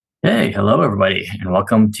Hey, hello everybody, and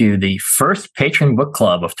welcome to the first patron book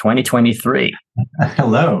club of 2023.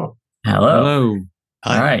 Hello. Hello. Hello.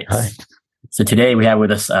 All right. Hi. So today we have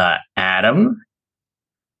with us Adam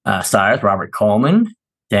Stiers, Robert Coleman,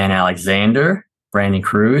 Dan Alexander, Brandon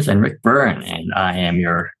Cruz, and Rick Byrne. And I am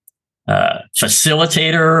your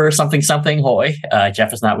facilitator or something. Hoy.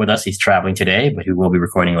 Jeff is not with us. He's traveling today, but he will be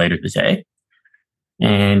recording later today.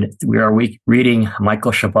 And we are reading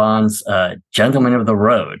Michael Chabon's Gentlemen of the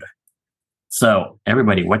Road. So,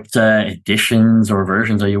 everybody, what editions or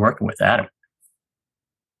versions are you working with, Adam?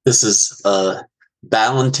 This is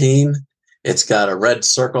Ballantine. It's got a red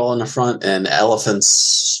circle in the front and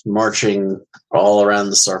elephants marching all around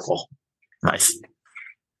the circle. Nice.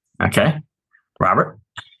 Okay. Robert?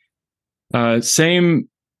 Same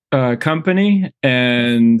company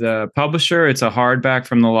and publisher. It's a hardback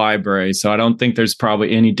from the library, so I don't think there's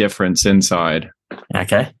probably any difference inside.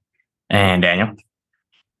 Okay. And Daniel?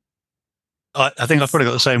 I think I've probably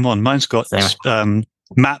got the same one. Mine's got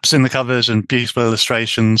maps in the covers and beautiful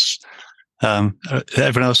illustrations.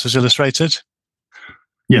 Everyone else is illustrated?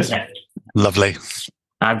 Yes. Yeah. Lovely.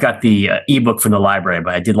 I've got the ebook from the library,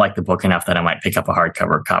 but I did like the book enough that I might pick up a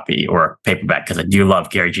hardcover copy or paperback because I do love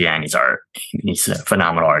Gary Gianni's art. He's a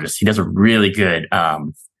phenomenal artist. He does a really good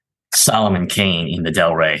Solomon Kane in the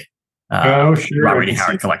Del Rey Robert E.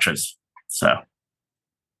 Howard collections. So,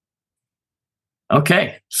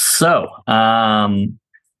 okay. So,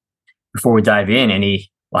 before we dive in,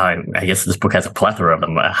 I guess this book has a plethora of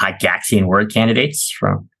them. Gygaxian word candidates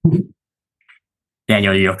from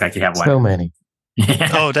Daniel. You look like you have one. So many.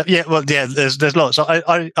 There's lots.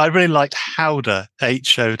 I really liked Howdah,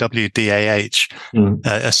 Howdah,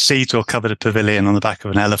 a seat or covered a pavilion on the back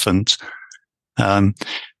of an elephant,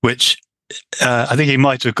 which I think he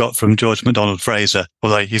might have got from George MacDonald Fraser,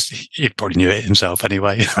 although he probably knew it himself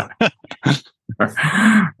anyway.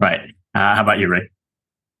 Right. How about you, Rick?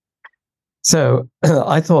 So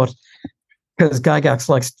I thought, because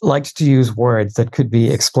Gygax likes to use words that could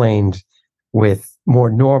be explained with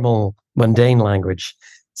more normal, mundane language.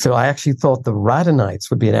 So I actually thought the Radhanites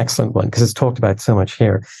would be an excellent one because it's talked about so much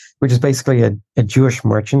here, which is basically a Jewish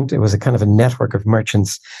merchant. It was a kind of a network of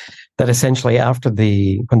merchants that essentially when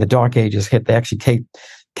the Dark Ages hit, they actually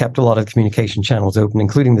kept a lot of communication channels open,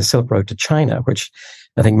 including the Silk Road to China, which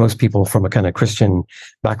I think most people from a kind of Christian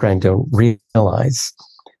background don't realize.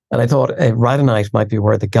 And I thought a Radhanite might be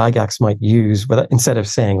where the Gygax might use, instead of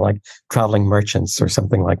saying like traveling merchants or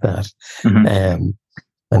something like that. Mm-hmm.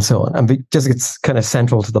 And so on. And because it's kind of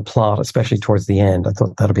central to the plot, especially towards the end, I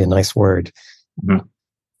thought that'd be a nice word.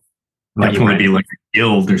 Mm-hmm. Definitely be like a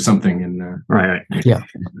guild or something in there. Right. Yeah.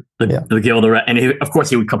 The guild, and of course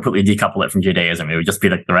he would completely decouple it from Judaism. It would just be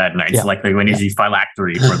like the Radhanites, like when he's used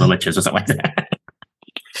phylactery for the liches or something like that.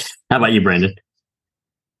 How about you, Brandon?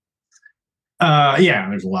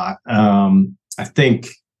 There's a lot. I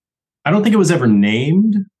don't think it was ever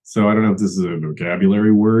named, so I don't know if this is a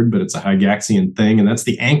vocabulary word, but it's a Gygaxian thing, and that's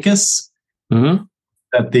the Ancus. Mm-hmm.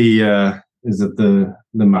 That the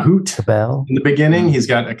Mahout, the bell in the beginning. He's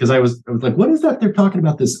got, because I was like, what is that they're talking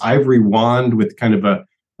about? This ivory wand with kind of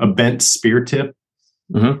a bent spear tip.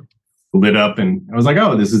 Mm-hmm. Lit up, and I was like,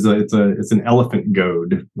 oh, this is it's an elephant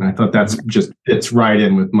goad, and I thought that's just fits right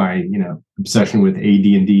in with my obsession with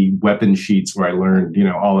AD&D weapon sheets, where I learned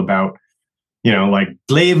all about like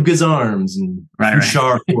glaive gazarms and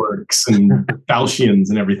Hushar forks and falchions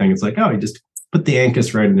and everything. It's like, oh, you just put the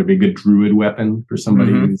Ancus right in there, be a good druid weapon for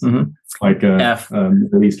somebody who's like a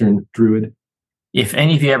Middle Eastern druid. If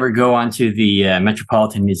any of you ever go onto the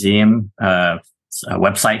Metropolitan Museum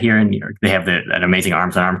website here in New York, they have an amazing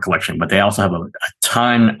arms and arm collection, but they also have a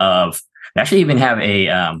ton of, they actually even have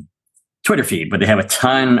a Twitter feed, but they have a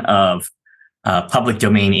ton of public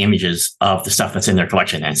domain images of the stuff that's in their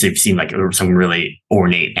collection. And so you've seen like some really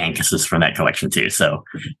ornate Ancuses from that collection too. So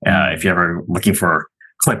if you're ever looking for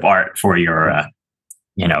clip art for your,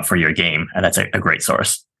 for your game, that's a great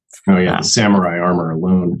source. Oh yeah, the samurai armor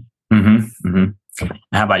alone. Mm-hmm, mm-hmm.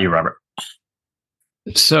 How about you, Robert?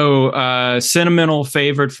 So, sentimental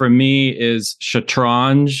favorite for me is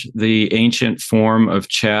Shatranj, the ancient form of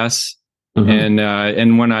chess. Mm-hmm.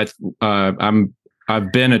 And when I've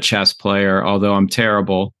been a chess player, although I'm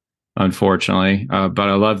terrible, unfortunately, but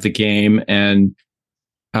I love the game, and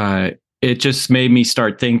it just made me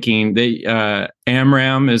start thinking.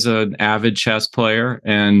 Amram is an avid chess player,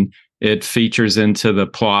 and it features into the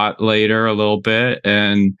plot later a little bit,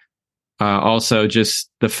 and also just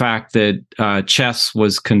the fact that chess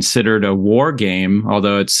was considered a war game,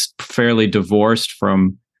 although it's fairly divorced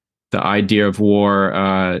from the idea of war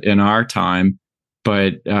in our time.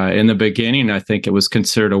 But in the beginning, I think it was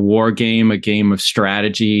considered a war game, a game of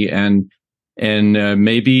strategy, and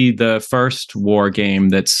maybe the first war game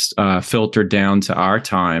that's filtered down to our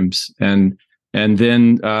times. And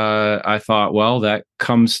then I thought, well, that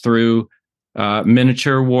comes through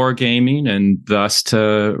miniature war gaming and thus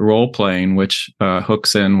to role playing, which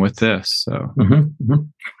hooks in with this. So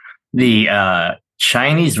the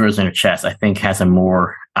Chinese version of chess, I think, has a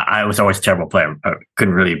more. I was always a terrible player. I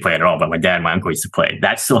couldn't really play it at all, but my dad and my uncle used to play.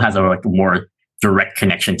 That still has a more direct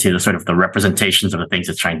connection to the sort of the representations of the things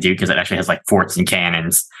it's trying to do, because it actually has like forts and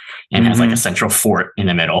cannons and has like a central fort in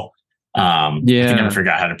the middle. I never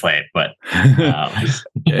forgot how to play it, but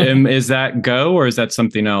is that Go or is that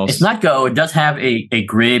something else? It's not Go. It does have a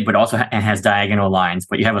grid, but also it has diagonal lines,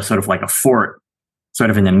 but you have a sort of like a fort sort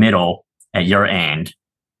of in the middle at your end.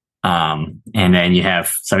 And then you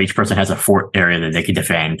have, so each person has a fort area that they can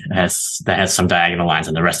defend, that has some diagonal lines,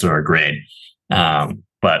 and the rest are a grid.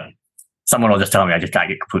 But someone will just tell me I just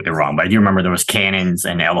got it completely wrong. But I do remember there was cannons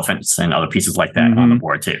and elephants and other pieces like that on the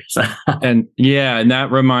board too. So and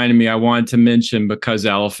that reminded me, I wanted to mention, because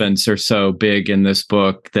elephants are so big in this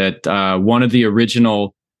book, that one of the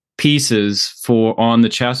original pieces on the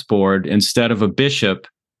chessboard, instead of a bishop,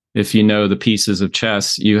 if you know the pieces of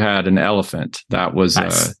chess, you had an elephant. That was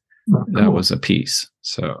nice. That was a piece.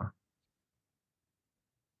 So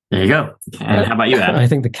there you go. And how about you, Adam? I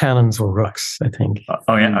think the cannons were rooks, I think.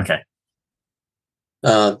 Oh yeah, okay.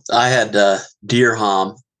 I had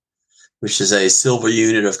dirham, which is a silver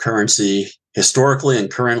unit of currency historically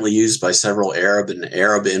and currently used by several Arab and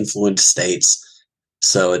Arab-influenced states.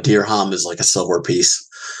 So a dirham is like a silver piece.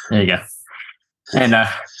 There you go. And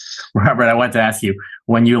Robert, I wanted to ask you,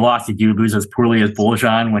 when you lost, did you lose as poorly as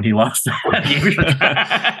Buljan when he lost?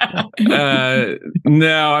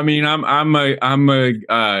 No, I mean, I'm a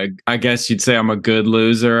I guess you'd say I'm a good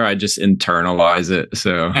loser. I just internalize it.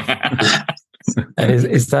 So, and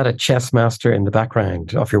is that a chess master in the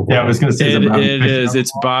background of your work? Yeah, I was going to say it is.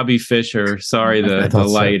 It's Bobby Fischer. Sorry, the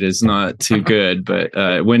light is not too good,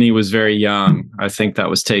 but when he was very young, I think that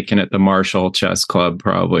was taken at the Marshall Chess Club,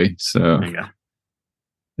 probably. So, there you go.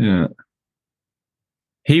 Yeah.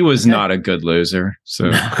 He was not a good loser.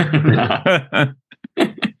 So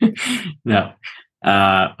no.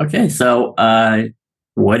 Okay. So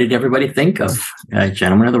what did everybody think of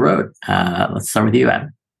Gentlemen of the Road? Let's start with you,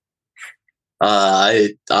 Adam.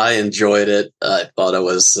 I enjoyed it. I thought it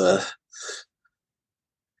was I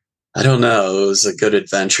don't know, it was a good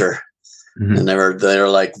adventure. And they're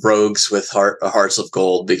like rogues with hearts of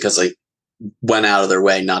gold, because they went out of their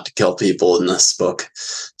way not to kill people in this book.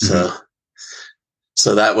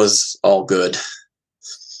 So that was all good.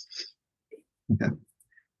 Okay.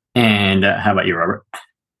 And how about you, Robert?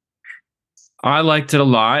 I liked it a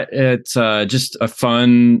lot. It's just a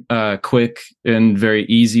fun, quick, and very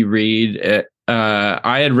easy read.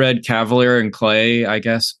 I had read Cavalier and Clay, I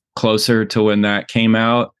guess, closer to when that came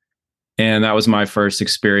out. And that was my first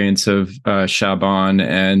experience of Shaban.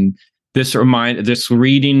 And this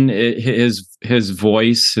reading, his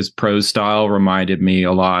voice, his prose style reminded me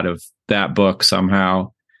a lot of that book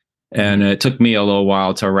somehow. And it took me a little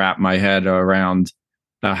while to wrap my head around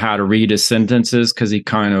how to read his sentences, because he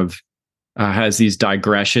kind of has these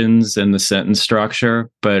digressions in the sentence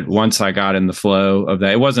structure. But once I got in the flow of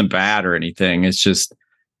that, it wasn't bad or anything. It's just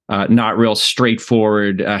not real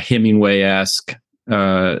straightforward, Hemingway-esque.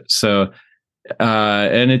 And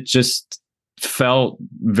it just felt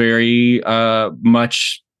very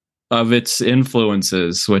much of its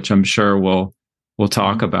influences, which I'm sure we'll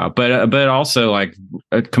talk about, but also like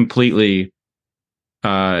a completely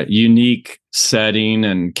unique setting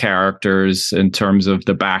and characters in terms of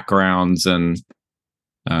the backgrounds, and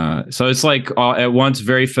so it's like at once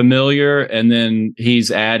very familiar, and then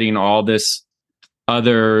he's adding all this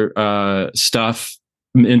other stuff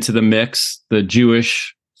into the mix, the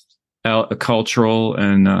Jewish cultural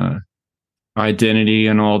and identity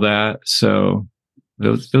and all that. So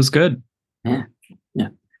it was good. Yeah.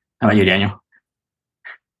 How about you, Daniel?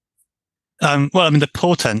 Well, I mean, the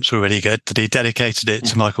portents were really good. That he dedicated it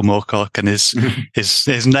to Michael Moorcock, and his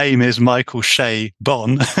name is Michael Shea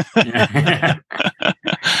Bon.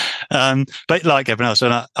 But like everyone else,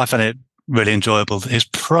 and I found it really enjoyable. His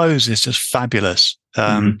prose is just fabulous,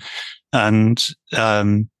 and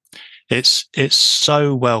it's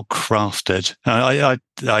so well crafted. I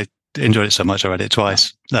enjoyed it so much. I read it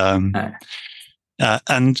twice, and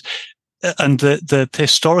the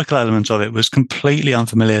historical element of it was completely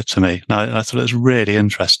unfamiliar to me. I thought it was really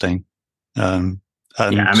interesting. I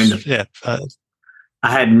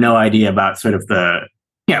had no idea about sort of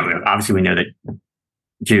obviously we know that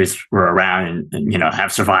Jews were around and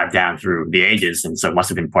have survived down through the ages, and so must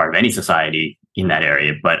have been part of any society in that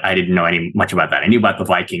area. But I didn't know much about that. I knew about the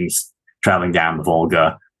Vikings traveling down the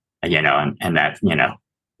Volga, and that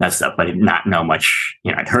that stuff, but I did not know much.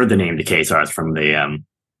 I'd heard the name the Khazars from the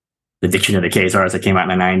Diction of the Khazars that came out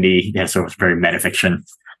in the 90s. Yeah, so it was very metafiction.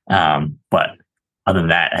 But other than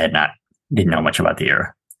that, I didn't know much about the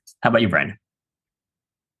era. How about you, Brandon?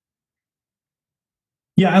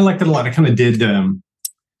 Yeah, I liked it a lot. I kind of did.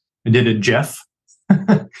 I did a Jeff,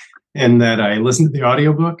 and that I listened to the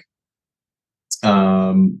audiobook.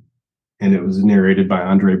 And it was narrated by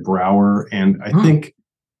Andre Braugher, and I think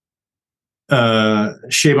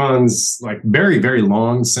Chabon's like very, very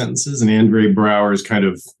long sentences, and Andre Braugher's kind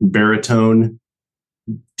of baritone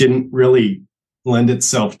didn't really lend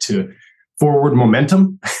itself to forward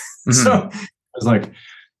momentum. So I was like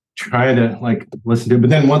trying to listen to it,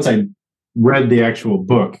 but then once I read the actual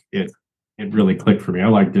book, it really clicked for me. I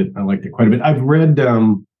liked it quite a bit. I've read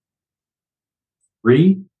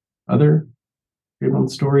 3 other Chabon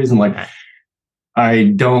stories, and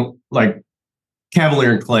I don't like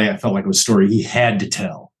Cavalier and Clay. I felt like it was a story he had to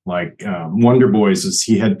tell. Wonder Boys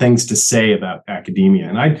he had things to say about academia,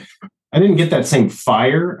 and I didn't get that same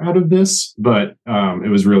fire out of this, but it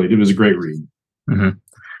was a great read. Mm-hmm.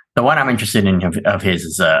 The one I'm interested in of his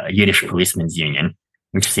is Yiddish Policemen's Union,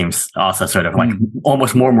 which seems also sort of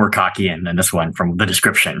almost more Moorcockian than this one from the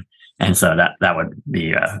description. And so that would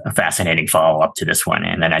be a fascinating follow-up to this one.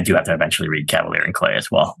 And then I do have to eventually read Cavalier and Clay as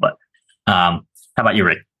well. But how about you,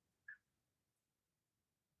 Rick?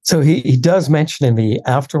 So he does mention in the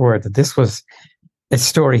afterword that this was a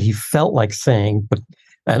story he felt like saying,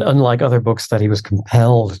 and unlike other books that he was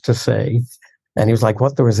compelled to say. And he was like,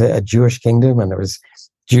 there was a Jewish kingdom, and there was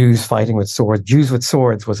Jews fighting with swords. Jews with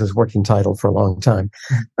Swords was his working title for a long time.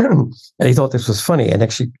 And he thought this was funny. And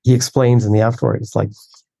actually, he explains in the afterword, it's like,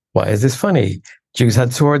 why is this funny? Jews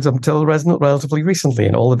had swords until relatively recently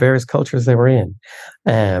in all the various cultures they were in.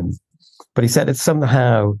 But he said it's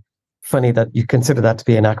somehow funny that you consider that to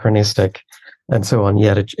be anachronistic and so on,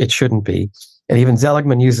 yet it shouldn't be. And even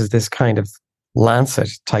Seligman uses this kind of lancet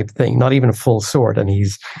type thing, not even a full sword, and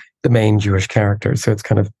he's the main Jewish character. So it's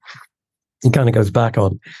he kind of goes back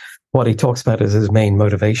on what he talks about as his main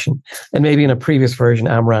motivation. And maybe in a previous version,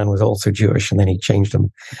 Amran was also Jewish, and then he changed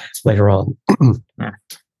him later on. Yeah.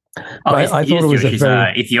 I thought it was He's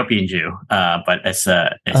an Ethiopian Jew, but it's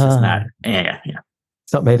just not. Yeah.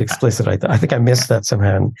 It's not made explicit. I think I missed that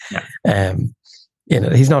somehow. Yeah.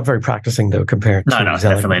 He's not very practicing though compared to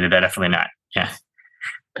definitely not. Yeah.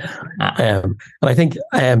 And I think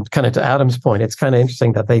kind of to Adam's point, it's kind of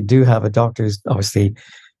interesting that they do have a doctor who's obviously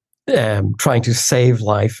trying to save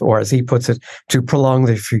life, or as he puts it, to prolong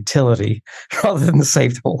the futility rather than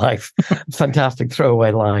save the life. Fantastic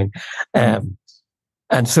throwaway line.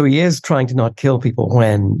 And so he is trying to not kill people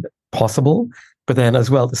when possible, but then as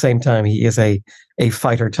well at the same time he is a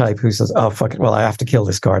fighter type who says, "Oh fuck it, well I have to kill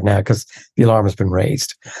this guard now because the alarm has been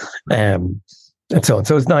raised," and so on.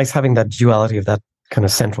 So it's nice having that duality of that kind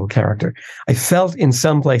of central character. I felt in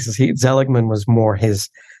some places Seligman was more his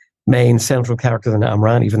main central character than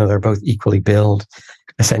Amran, even though they're both equally billed,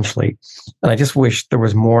 essentially. And I just wish there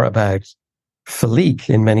was more about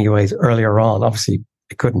Philippe in many ways earlier on. Obviously,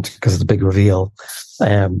 it couldn't because of the big reveal.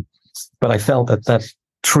 But I felt that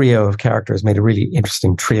trio of characters made a really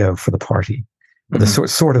interesting trio for the party, the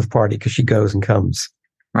sort of party, because she goes and comes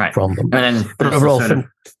from them. And then, but overall,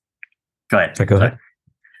 go ahead. Go ahead.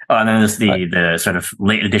 Oh, and then there's the sort of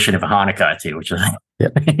late edition of Hanukkah too, which is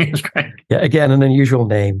it's great. Yeah, again, an unusual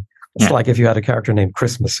name. It's like if you had a character named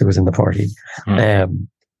Christmas who was in the party.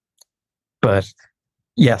 But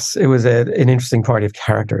yes, it was an interesting party of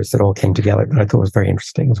characters that all came together that I thought was very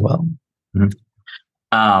interesting as well.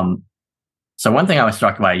 Mm-hmm. So one thing I was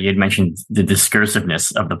struck by, you had mentioned the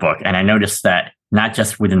discursiveness of the book, and I noticed that not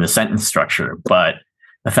just within the sentence structure, but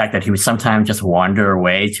the fact that he would sometimes just wander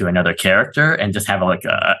away to another character and just have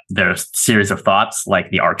their series of thoughts,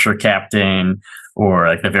 like the archer captain or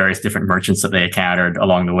like the various different merchants that they encountered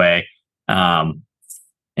along the way, and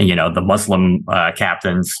the Muslim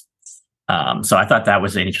captains. So I thought that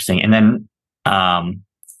was interesting. And then,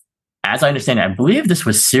 as I understand it, I believe this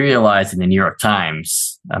was serialized in the New York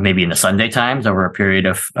Times, maybe in the Sunday Times over a period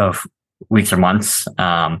of weeks or months.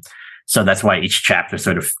 So that's why each chapter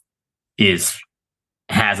sort of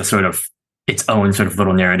has a sort of its own sort of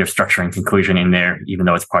little narrative structure and conclusion in there, even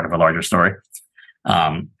though it's part of a larger story.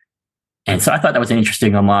 And so I thought that was an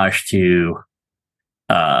interesting homage to,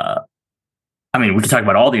 we could talk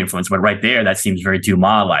about all the influence, but right there, that seems very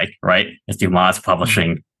Dumas-like, right? As Dumas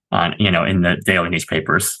publishing on, in the daily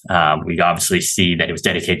newspapers. We obviously see that it was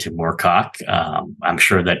dedicated to Moorcock. I'm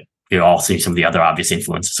sure that you all see some of the other obvious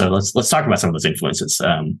influences. So let's talk about some of those influences.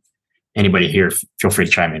 Anybody here, feel free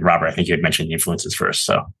to chime in. Robert, I think you had mentioned the influences first.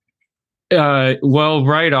 So. Well,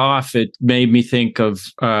 right off, it made me think of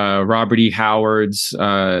Robert E. Howard's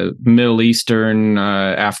Middle Eastern,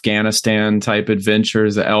 Afghanistan type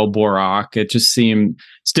adventures, El Borak. It just seemed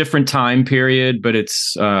it's different time period, but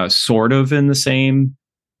it's sort of in the same,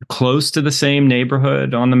 close to the same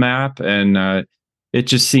neighborhood on the map, and it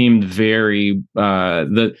just seemed very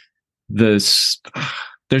there's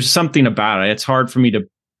something about it. It's hard for me to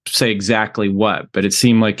say exactly what, but it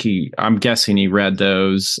seemed like I'm guessing he read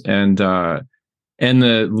those, and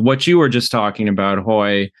what you were just talking about,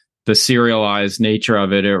 Hoy, the serialized nature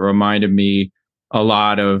of it reminded me a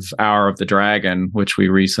lot of Hour of the Dragon, which we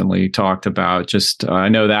recently talked about. Just I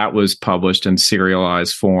know that was published in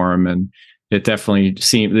serialized form, and it definitely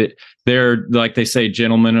seemed that they're, like they say,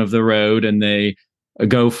 gentlemen of the road, and they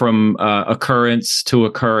go from occurrence to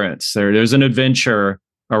occurrence. There's an adventure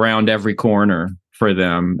around every corner for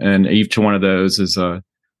them, and each one of those is a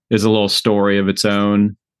little story of its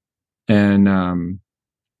own. And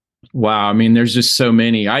wow, I mean, there's just so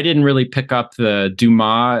many. I didn't really pick up the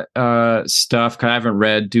Dumas stuff because I haven't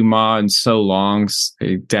read Dumas in so long,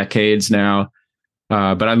 decades now.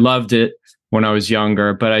 But I loved it when I was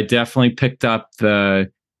younger. But I definitely picked up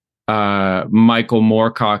the Michael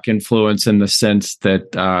Moorcock influence in the sense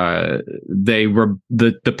that they were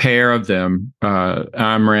the pair of them,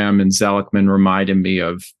 Amram and Zellickman, reminded me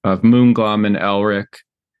of Moonglum and Elric,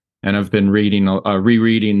 and I've been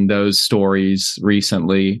rereading those stories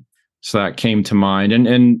recently, so that came to mind.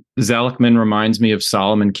 And Zellickman reminds me of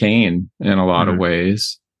Solomon Kane in a lot of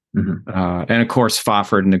ways, and of course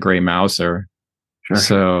Fafhrd and the Grey Mouser. Sure.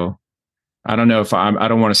 So I don't know if I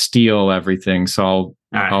don't want to steal everything, so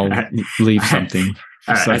I'll leave something.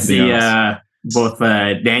 I see both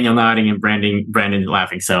Daniel nodding and Brandon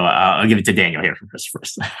laughing. So I'll give it to Daniel here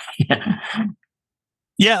first.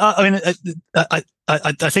 Yeah, I mean,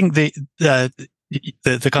 I think the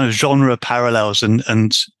kind of genre parallels and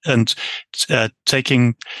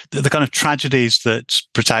taking the kind of tragedies that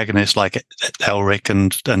protagonists like Elric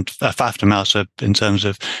and Fafhrd Mouser in terms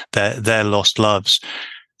of their lost loves,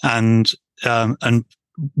 and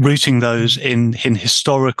rooting those in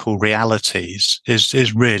historical realities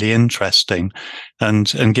is really interesting,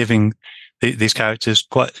 and giving these characters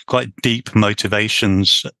quite deep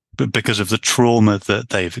motivations because of the trauma that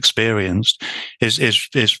they've experienced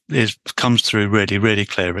is comes through really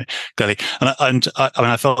clearly. And I mean,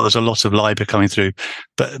 I felt there's a lot of Liber coming through,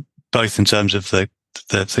 but both in terms of the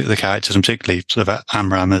characters, and particularly sort of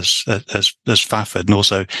Amram as Fafhrd, and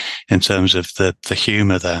also in terms of the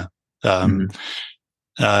humor there. And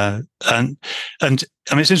I mean,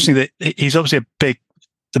 it's interesting that he's obviously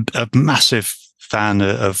a massive fan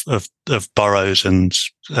of Burroughs and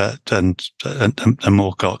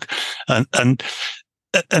Moorcock,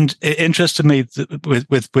 and it interested me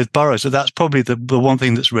with Burroughs that's probably the one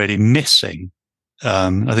thing that's really missing.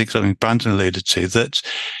 I think something Brandon alluded to, that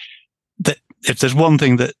if there's one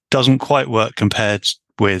thing that doesn't quite work compared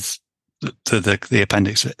with the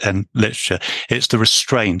appendix and literature, it's the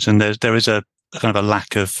restraint, and there is a kind of a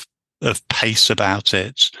lack of pace about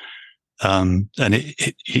it, and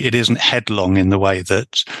it isn't headlong in the way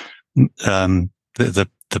that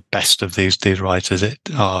the best of these writers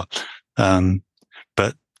are,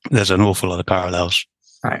 but there's an awful lot of parallels.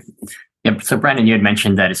 Right. Yeah. So Brandon, you had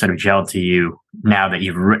mentioned that it sort of gelled to you now that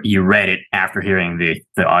you read it after hearing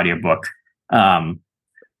the audiobook. Do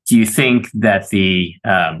you think that the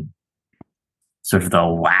sort of the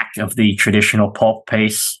lack of the traditional pulp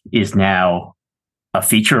pace is now a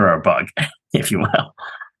feature or a bug, if you will?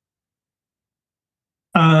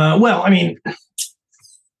 Well, I mean,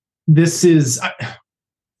 this is,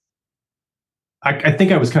 I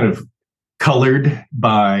think I was kind of colored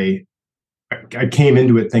by, I came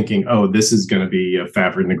into it thinking, oh, this is going to be a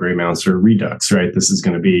Fafhrd and the Grey Mouser redux, right? This is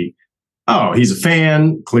going to be, oh, he's a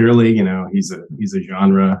fan. Clearly, he's a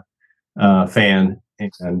genre fan,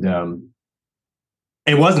 and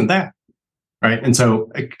it wasn't that, right? And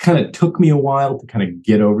so it kind of took me a while to kind of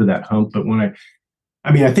get over that hump. But when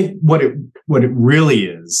I think what it really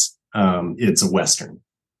is, it's a Western.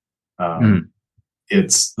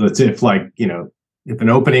 It's if an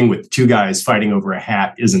opening with two guys fighting over a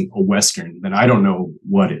hat isn't a Western, then I don't know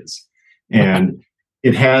what is. And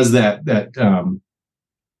it has that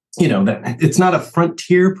it's not a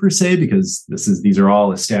frontier per se, because these are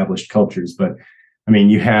all established cultures. But I mean,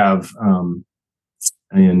 you have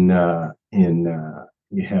in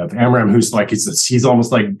You have Amram, who's like he's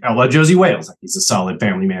almost like Outlaw Josie Wales. Like he's a solid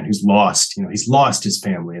family man who's lost. He's lost his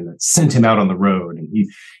family and that sent him out on the road, and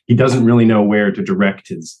he doesn't really know where to direct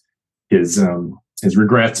his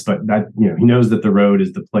regrets, but that he knows that the road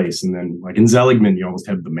is the place. And then, like in Seligman, you almost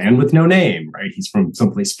have the man with no name, right? He's from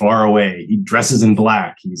someplace far away. He dresses in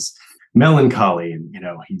black. He's melancholy, and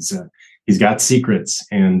he's got secrets.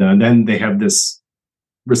 And then they have this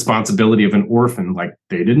responsibility of an orphan, like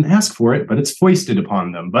they didn't ask for it, but it's foisted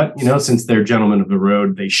upon them. But since they're gentlemen of the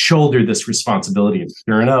road, they shoulder this responsibility, and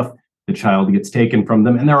sure enough, the child gets taken from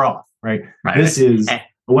them, and they're off. Right. This is the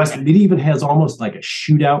Western. It even has almost like a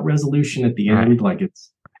shootout resolution at the end, like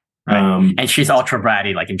it's. And she's ultra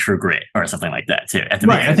bratty, like in True Grit or something like that too. At the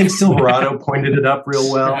right. I think Silverado pointed it up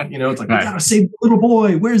real well. It's like we gotta save the little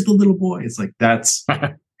boy. Where's the little boy? It's like that's.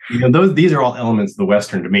 These are all elements of the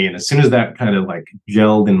Western to me. And as soon as that kind of like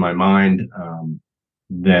gelled in my mind,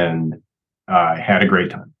 then I had a great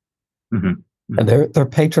time. Mm-hmm. And their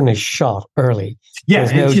patron is shot early. Yeah.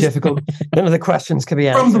 There's none of the questions can be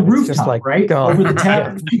answered. From the rooftop, just like, right? Over the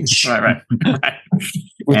tavern. right.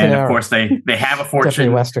 And of course they have a fortune.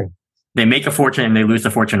 Definitely Western. They make a fortune and they lose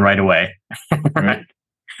the fortune right away. Right.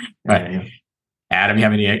 Yeah. Adam, you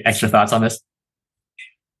have any extra thoughts on this?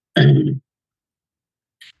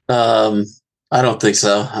 I don't think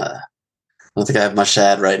so. I don't think I have much to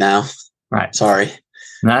add right now. Right. Sorry.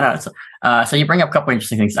 No. So you bring up a couple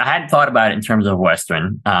interesting things. I hadn't thought about it in terms of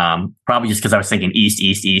Western, probably just because I was thinking East.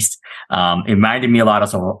 It reminded me a lot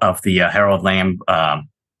of the Harold Lamb.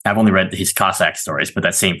 I've only read his Cossack stories, but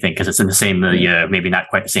that same thing, because it's in the same, maybe not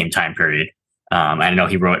quite the same time period. I know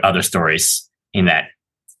he wrote other stories in that,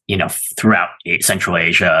 throughout Central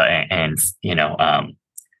Asia and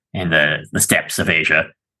the steppes of Asia.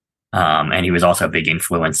 And he was also a big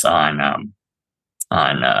influence on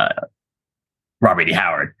Robert E.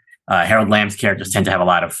 Howard. Harold Lamb's characters tend to have a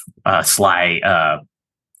lot of sly,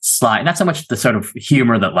 not so much the sort of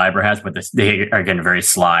humor that Leiber has, but they are again very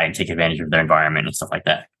sly and take advantage of their environment and stuff like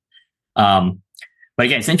that. But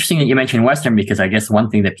again, it's interesting that you mentioned Western, because I guess one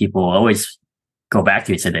thing that people always go back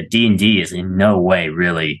to is say that D&D is in no way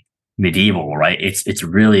really medieval, right? It's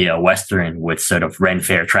really a Western with sort of Ren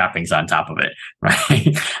Fair trappings on top of it,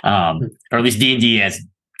 right? Or at least D&D as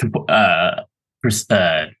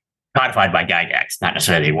codified by Gygax, not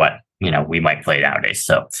necessarily what we might play nowadays.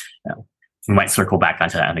 So we might circle back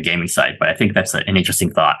onto that on the gaming side, but I think that's an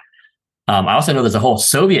interesting thought. I also know there's a whole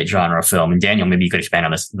Soviet genre of film, and Daniel, maybe you could expand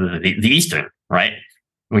on this, the Eastern, right?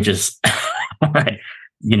 Which is right,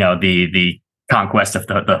 the conquest of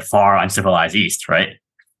the far uncivilized East, right?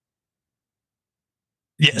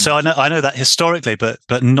 Yeah, so I know that historically, but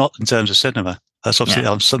not in terms of cinema. That's obviously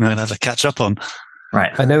something I'm going to have to catch up on.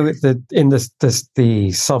 Right. I know that in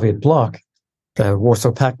the Soviet bloc, the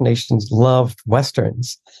Warsaw Pact nations loved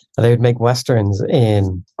Westerns, and they would make Westerns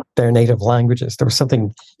in their native languages. There was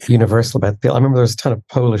something universal about it. I remember there was a ton of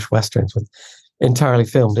Polish Westerns entirely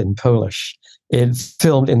filmed in Polish. It's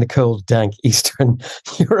filmed in the cold, dank Eastern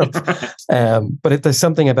Europe. But there's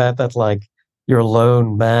something about that, like, you're a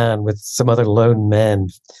lone man with some other lone men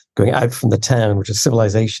going out from the town, which is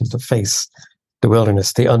civilization, to face the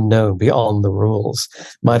wilderness, the unknown, beyond the rules,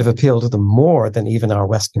 might have appealed to them more than even our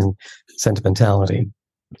Western sentimentality.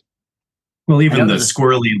 Well, even the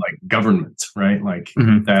squirrely, like, government, right? Like,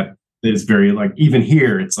 that is very, like, even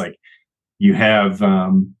here, it's like you have,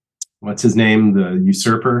 what's his name? The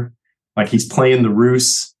usurper. Like, he's playing the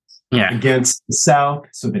Rus against the South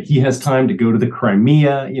so that he has time to go to the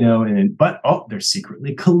Crimea, but they're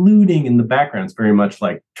secretly colluding in the background. It's very much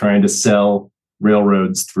like trying to sell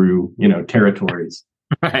railroads through, territories.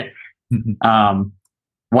 Right.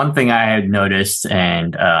 One thing I had noticed,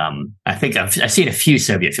 and I think I've seen a few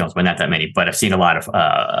Soviet films, but not that many, but I've seen a lot of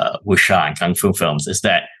wuxia and kung fu films, is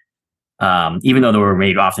that even though they were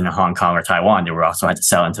made often in Hong Kong or Taiwan, they were also had to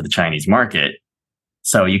sell into the Chinese market.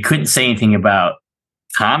 So you couldn't say anything about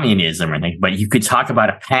communism or anything, but you could talk about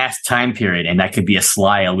a past time period, and that could be a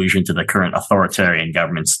sly allusion to the current authoritarian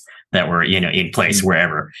governments that were, in place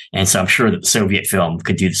wherever. And so I'm sure that the Soviet film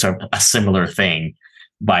could do sort of a similar thing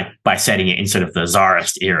by setting it in sort of the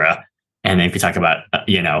Tsarist era. And then you could talk about,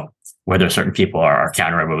 whether certain people are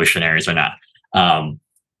counter-revolutionaries or not. And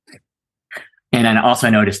then also I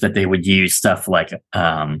noticed that they would use stuff like,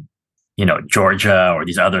 Georgia or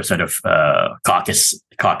these other sort of Caucasus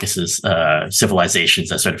civilizations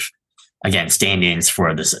that sort of, again, stand-ins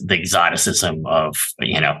for the exoticism of,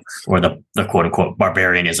 or the quote unquote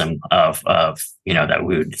barbarianism of, that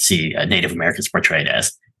we would see Native Americans portrayed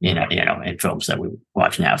as, in films that we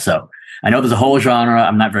watch now. So I know there's a whole genre.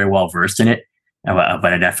 I'm not very well versed in it. But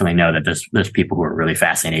I definitely know that there's people who are really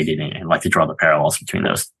fascinated and like to draw the parallels between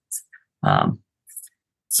those.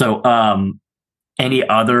 Any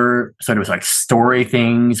other sort of like story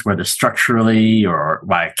things, whether structurally or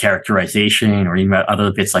by characterization or even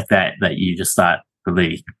other bits like that you just thought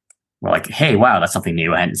really were like, hey, wow, that's something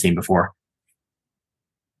new I hadn't seen before?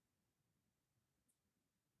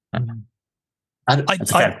 I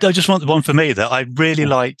just want the one for me that I really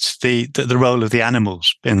liked the role of the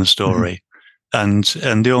animals in the story. And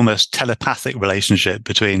the almost telepathic relationship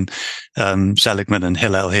between Seligman and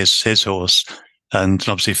Hillel, his horse, and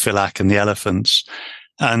obviously Philack and the elephants.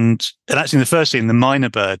 And actually in the first scene, the minor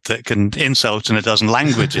bird that can insult in a dozen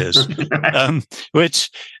languages, which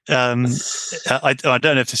I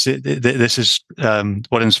don't know if this is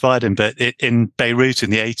what inspired him, but in Beirut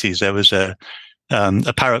in the 80s, there was a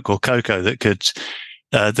parrot called Coco that could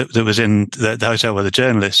that was in the hotel where the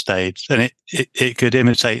journalist stayed, and it could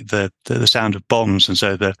imitate the sound of bombs, and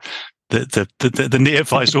so the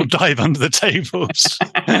neophytes will dive under the tables.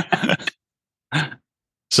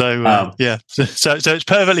 So it's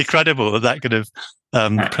perfectly credible that could have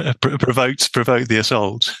provoked the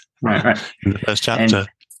assault right in the first chapter.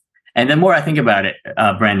 And the more I think about it,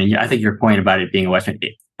 Brandon, I think your point about it being a Western,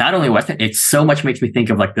 not only Western, it so much makes me think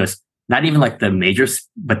of like those. Not even like the majors,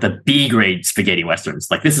 but the B grade spaghetti westerns.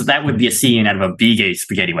 Like that would be a scene out of a B grade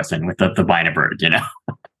spaghetti western with the minor bird, you know.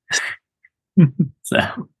 So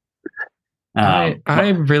I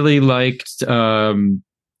really liked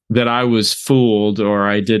that I was fooled, or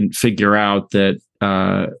I didn't figure out that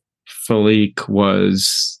Philique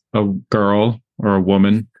was a girl or a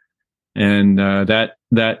woman, and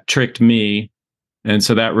that tricked me, and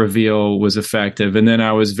so that reveal was effective. And then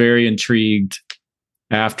I was very intrigued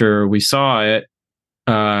after we saw it,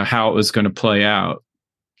 how it was going to play out.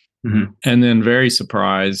 Mm-hmm. And then very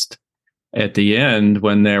surprised at the end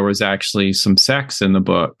when there was actually some sex in the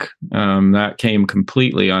book. That came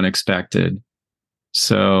completely unexpected.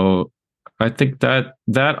 So I think that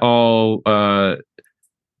all,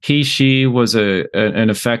 she was an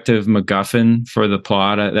effective MacGuffin for the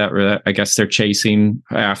plot. That I guess they're chasing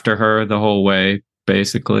after her the whole way,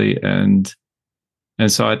 basically. And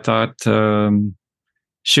so I thought,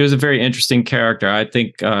 she was a very interesting character. I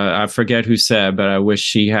think I forget who said, but I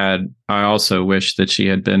also wish that she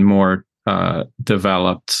had been more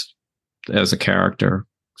developed as a character.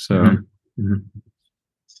 So, mm-hmm.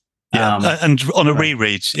 Yeah, and on a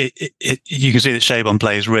reread, you can see that Chabon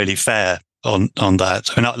plays really fair on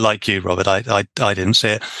that. I mean, not like you, Robert. I didn't see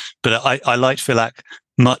it, but I liked Philack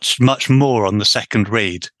much more on the second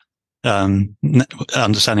read,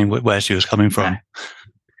 understanding where she was coming from.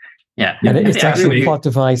 Yeah, and it's actually a plot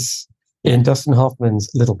device in Dustin Hoffman's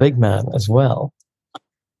Little Big Man as well,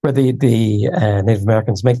 where the Native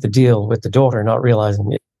Americans make the deal with the daughter, not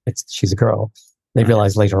realizing she's a girl. They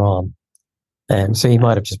realize later on, so he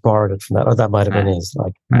might have just borrowed it from that, or that might have been his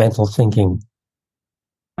mental thinking.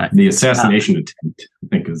 The assassination attempt, I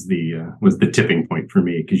think, was the tipping point for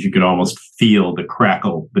me, because you could almost feel the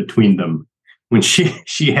crackle between them when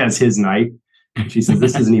she has his knife. She says,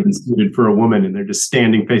 "This isn't even suited for a woman," and they're just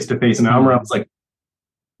standing face to face. And Amram was like,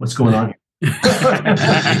 "What's going on here?"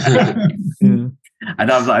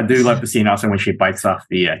 I do love the scene also when she bites off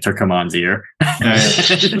the Turkoman's ear. But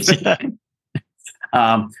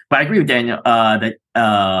I agree with Daniel that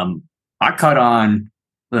I caught on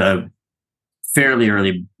fairly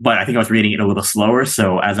early, but I think I was reading it a little slower.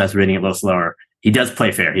 So as I was reading it a little slower, he does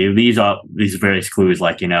play fair. He leaves out these various clues,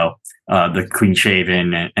 like the clean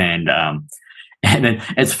shaven and then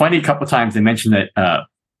it's funny, a couple of times they mentioned that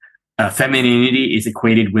femininity is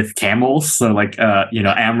equated with camels. So like,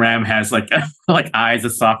 Amram has like eyes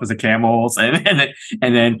as soft as a camel's, and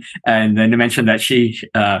then they mentioned that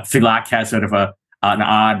Philack has sort of an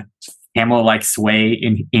odd camel-like sway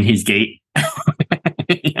in his gait.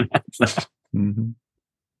 Mm-hmm.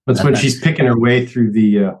 That's when she's picking her way through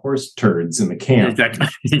the horse turds in the camp. Exactly.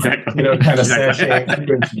 Kind of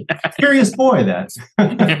sashaying. Curious boy, that.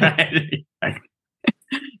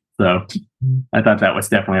 So I thought that was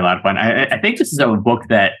definitely a lot of fun. I think this is a book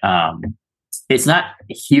that it's not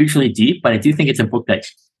hugely deep, but I do think it's a book that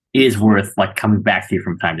is worth like coming back to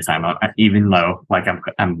from time to time. Even though like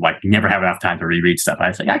I'm like never have enough time to reread stuff. I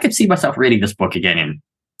was like, I could see myself reading this book again in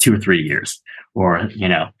 2 or 3 years, or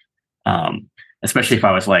especially if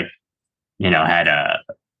I was like, had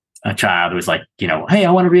a child who was like, hey,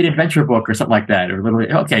 I want to read an adventure book or something like that, or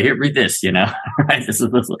literally, okay, here, read this, right? This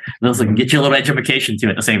can get you a little education too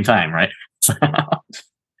at the same time, right?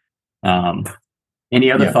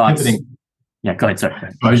 Any other thoughts? Pivoting. Yeah, go ahead,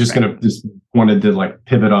 sir. I was just wanted to like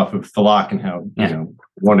pivot off of Philack and how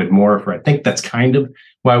wanted more for. I think that's kind of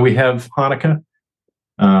why we have Hanukkah,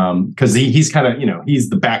 because he's kind of, he's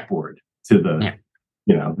the backboard to the,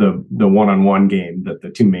 the one-on-one game that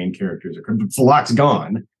the two main characters are. Falak's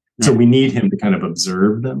gone, so we need him to kind of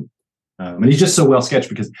observe them, and he's just so well sketched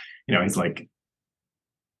because he's like,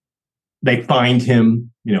 they find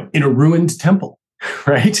him in a ruined temple,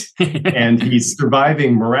 right, and he's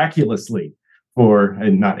surviving miraculously for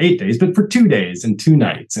not 8 days, but for 2 days and 2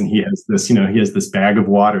 nights. And he has this, he has this bag of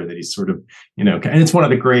water that he's sort of, and it's one of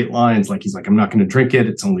the great lines. Like, he's like, I'm not going to drink it.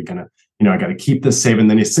 It's only going to, I got to keep this safe. And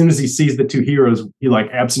then as soon as he sees the two heroes, he like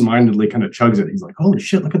absentmindedly kind of chugs it. He's like, holy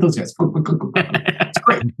shit, look at those guys. It's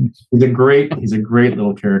great. He's a great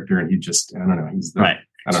little character. And he just, I don't know. He's the, right.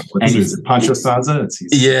 I don't know. What is it? Pancho Sansa?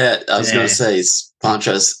 I was going to say it's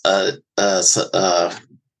Pancho's,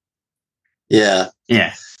 Yeah.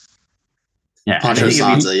 Pancho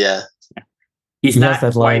Sansa, yeah. He has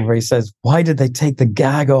that line where he says, why did they take the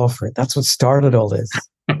gag off it? That's what started all this.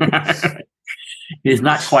 He's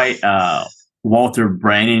not quite Walter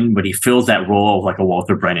Brennan, but he fills that role of like a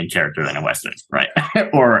Walter Brennan character in a Western, right?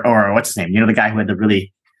 or what's his name? The guy who had the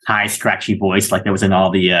really high, scratchy voice, like that was in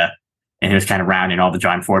all the, and he was kind of round in all the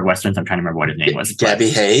John Ford Westerns. I'm trying to remember what his name was.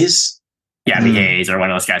 Gabby Hayes? Gabby Hayes, or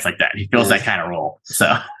one of those guys like that. He fills that kind of role.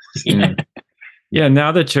 So, Yeah,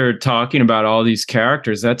 now that you're talking about all these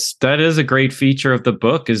characters, that is a great feature of the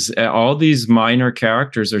book. Is all these minor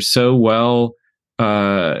characters are so well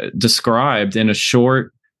described in a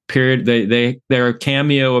short period. They're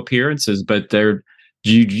cameo appearances, but they're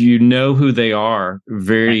you know who they are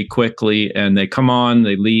very quickly, and they come on,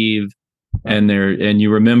 they leave, and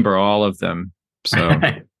you remember all of them. So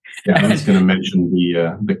I was going to mention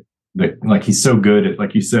the like, he's so good at,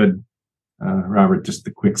 like you said, Robert, just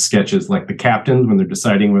the quick sketches, like the captains when they're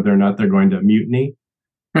deciding whether or not they're going to mutiny.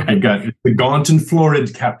 I've got the gaunt and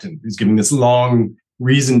florid captain who's giving this long,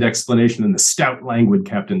 reasoned explanation, and the stout, languid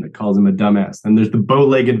captain that calls him a dumbass. And there's the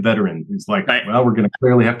bow-legged veteran who's like, well, we're going to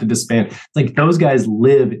clearly have to disband. It's like those guys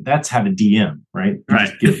live. That's how to DM, right?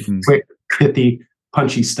 Right. Just give quick, pithy,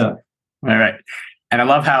 punchy stuff. Right. And I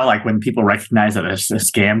love how, like, when people recognize that there's a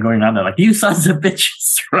scam going on, they're like, "You sons of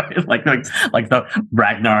bitches!" Right? Like the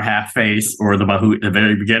Ragnar half face or the Mahout at the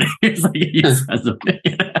very beginning. It's like, "You sons of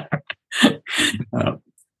bitches."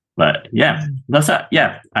 But yeah,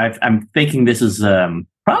 I'm thinking this is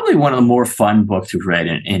probably one of the more fun books we've read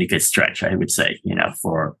in a good stretch. I would say,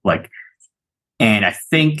 for like, and I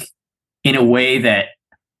think in a way that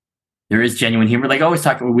there is genuine humor. Like we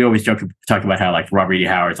always talk about how like Robert E.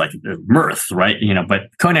 Howard's like mirth, right? But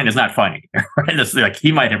Conan is not funny, right? It's like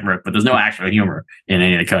he might have mirth, but there's no actual humor in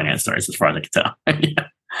any of the Conan stories, as far as I can tell.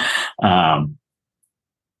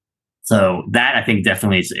 So that I think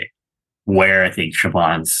definitely is where I think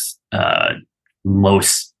Chabon's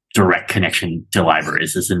most direct connection to Liber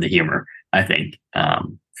is in the humor, I think,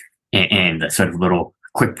 and the sort of little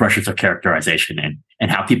quick brushes of characterization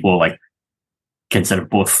and how people like can sort of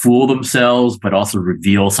both fool themselves, but also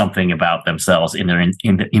reveal something about themselves in their own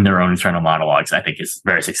internal monologues. I think is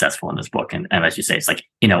very successful in this book, and as you say, it's like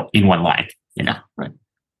in one line, right.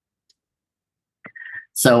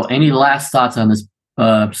 So, any last thoughts on this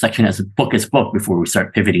section as book before we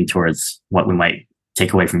start pivoting towards what we might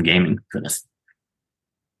take away from gaming for this?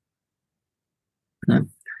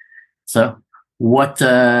 So, what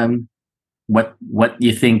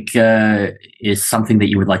you think is something that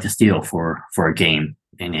you would like to steal for a game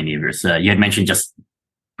in any of yours? You had mentioned just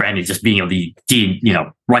Brandon just being able to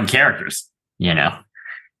run characters. How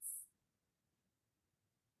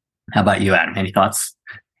about you, Adam? Any thoughts?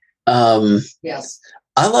 Yes,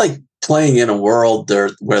 I like playing in a world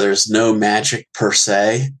where there's no magic per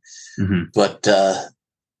se, but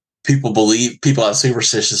people have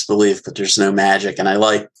superstitious belief, but there's no magic, and I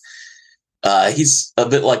like. He's a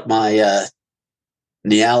bit like my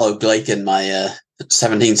Niall O'Glacan, my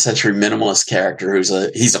 17th century minimalist character,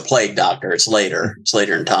 he's a plague doctor. It's later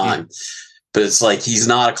in time, but it's like he's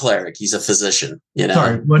not a cleric; he's a physician.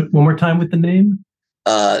 Sorry, one more time with the name.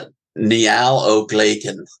 Niall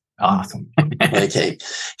O'Glacan. Awesome. Okay,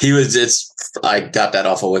 I got that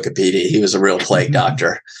off of Wikipedia. He was a real plague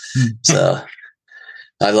doctor. So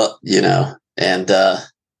I love and.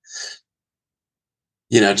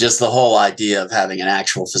 Just the whole idea of having an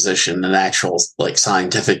actual physician, an actual like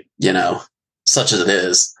scientific, such as it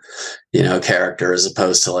is, character as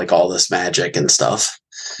opposed to like all this magic and stuff.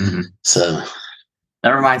 Mm-hmm. So that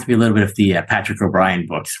reminds me a little bit of the Patrick O'Brien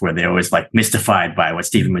books, where they're always like mystified by what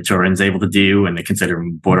Stephen Maturin's able to do, and they consider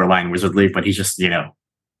him borderline wizardly, but he's just a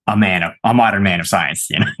modern man of science.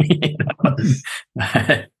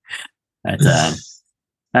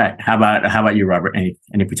 All right. How about you, Robert?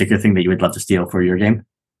 Any particular thing that you would love to steal for your game?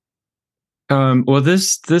 Well,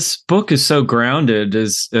 this book is so grounded,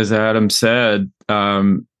 as Adam said.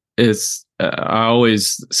 It's I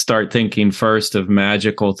always start thinking first of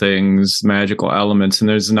magical things, magical elements, and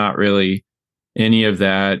there's not really any of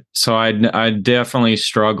that. So I definitely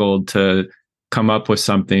struggled to come up with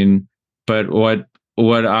something. But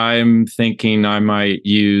what I'm thinking I might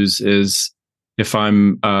use is, if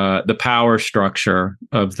I'm the power structure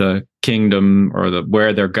of the kingdom, or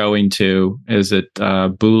where they're going to, is it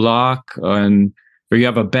Bulak, and or you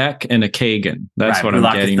have a Beck and a Kagan. That's right, what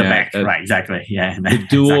Bulak I'm getting at. Right, exactly. Yeah, the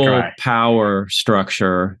dual power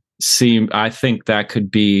structure. I think that could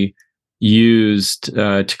be used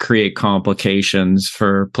to create complications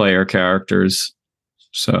for player characters.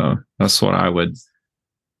 So that's what I would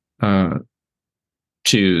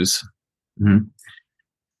choose. Mm-hmm.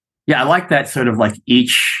 Yeah, I like that sort of like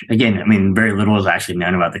each, again, I mean, very little is actually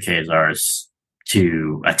known about the Khazars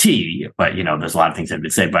to a T, but, there's a lot of things that have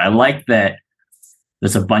been said. But I like that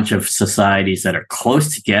there's a bunch of societies that are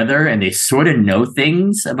close together and they sort of know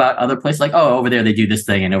things about other places. Like, oh, over there they do this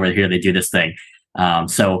thing and over here they do this thing.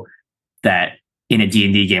 So that in a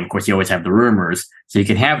D&D game, of course, you always have the rumors. So you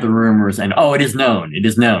can have the rumors and, oh, it is known,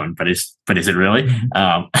 but is it really?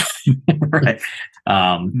 Right.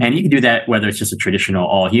 And you can do that whether it's just a traditional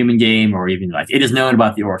all-human game or even like it is known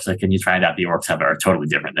about the orcs. Like, and you find out the orcs are totally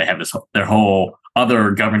different. They have their whole other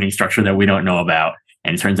governing structure that we don't know about.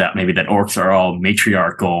 And it turns out maybe that orcs are all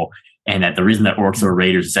matriarchal, and that the reason that orcs are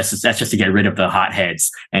raiders is that's just to get rid of the hotheads.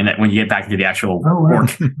 And that when you get back into the actual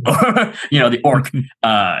orc, the orc,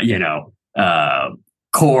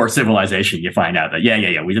 core civilization, you find out that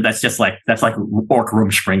that's like orc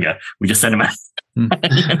Rumspringa. We just sent them out.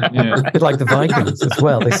 A bit like the Vikings as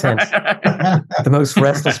well. They sent the most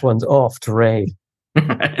restless ones off to raid.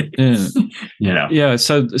 Yeah.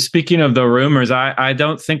 So speaking of the rumors, I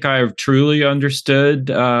don't think I've truly understood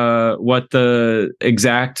what the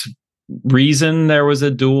exact reason there was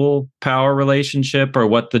a dual power relationship, or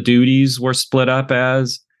what the duties were split up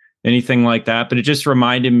as, anything like that. But it just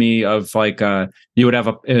reminded me of like you would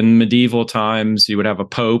have in medieval times, you would have a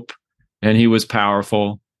pope, and he was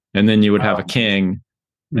powerful, and then you would have a king,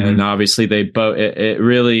 and obviously they both. It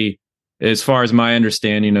really, as far as my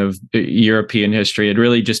understanding of European history, it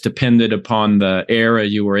really just depended upon the era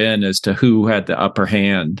you were in as to who had the upper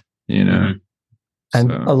hand, And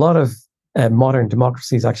a lot of modern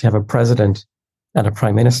democracies actually have a president and a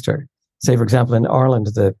prime minister. Say, for example, in Ireland,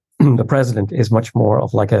 the president is much more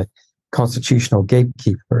of like a constitutional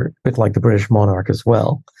gatekeeper, a bit like the British monarch as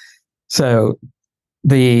well. So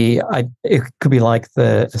it could be like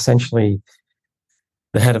essentially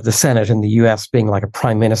the head of the Senate in the US being like a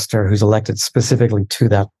prime minister who's elected specifically to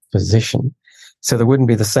that position. So there wouldn't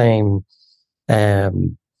be the same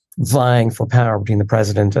vying for power between the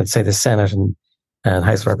president and, say, the Senate and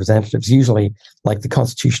House of Representatives. Usually, like, the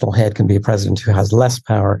constitutional head can be a president who has less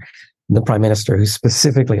power than the prime minister who's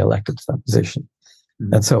specifically elected to that position,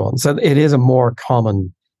 and so on. So it is a more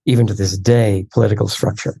common, even to this day, political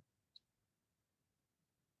structure.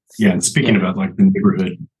 Yeah, and speaking about like the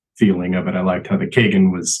neighborhood feeling of it, I liked how the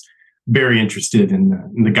Kagan was very interested in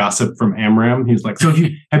the gossip from Amram. He's like, so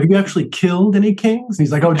have you actually killed any kings? And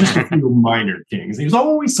he's like, oh, just a few minor kings. And he was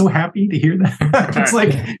always so happy to hear that. It's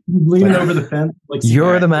like leaning over the fence. Like,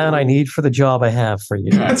 you're the man I need for the job I have for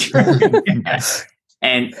you. That's right.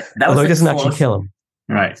 And that although he doesn't actually kill him.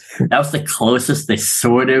 Right. That was the closest they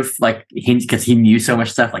sort of like, because he knew so much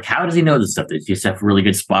stuff. Like, how does he know this stuff? Does he just have really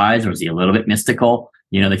good spies, or is he a little bit mystical?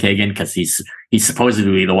 The Kagan, because he's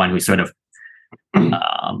supposedly the one who sort of,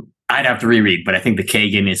 I'd have to reread, but I think the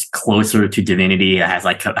Kagan is closer to divinity. It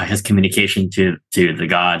has communication to the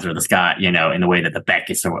gods or the sky, in the way that the Beck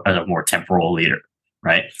is a more temporal leader,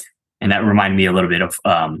 right? And that reminded me a little bit of,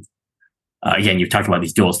 again, you've talked about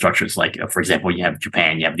these dual structures. Like, for example, you have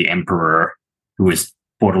Japan, you have the emperor who is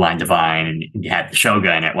borderline divine, and you had the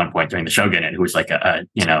shogun at one point during the shogunate who was like a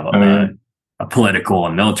political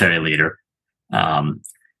and military leader.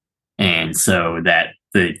 And so that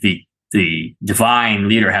the divine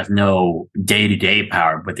leader has no day-to-day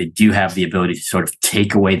power, but they do have the ability to sort of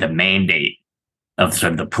take away the mandate of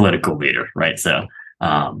sort of the political leader, right? So,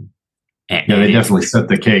 they definitely set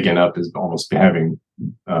the Kagan up as almost having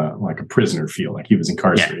like a prisoner feel, like he was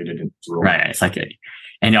incarcerated in his role. Right. It's like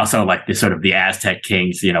and also like the sort of the Aztec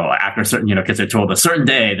kings, after a certain, because they're told a certain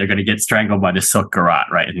day they're going to get strangled by the Silk Garrote,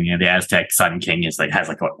 right? And the Aztec Sun King has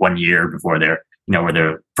 1 year before they're, where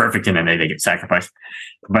they're perfect, and then they get sacrificed.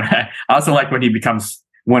 But I also like when he becomes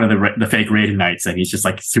one of the fake Raiden Knights, and he's just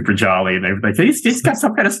like super jolly, and everything. He's got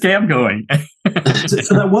some kind of scam going.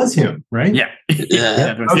 So that was him, right? Yeah.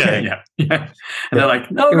 Okay. Yeah. And they're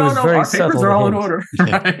like, no, our papers are all in order.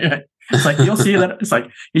 It's like you'll see that. It's like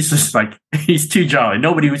he's just like he's too jolly.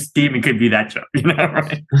 Nobody who's demon could be that jolly,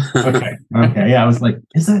 right? Okay. Yeah, I was like,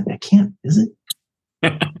 is that? I can't. Is it?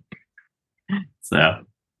 So.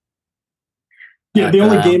 Yeah, the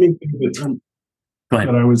only gaming thing that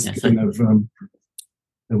I was thinking of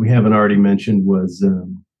that we haven't already mentioned was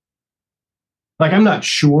like I'm not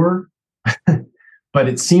sure, but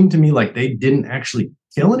it seemed to me like they didn't actually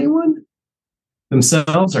kill anyone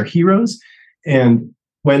themselves, our heroes, and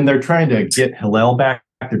when they're trying to get Hillel back,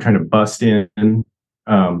 they're trying to bust in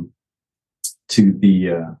to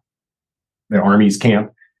the army's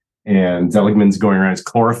camp, and Zeligman's going around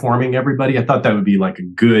chloroforming everybody. I thought that would be like a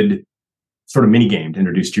good sort of mini game to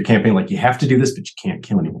introduce to your campaign. Like, you have to do this, but you can't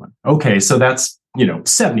kill anyone. Okay, so that's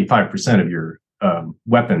 75% of your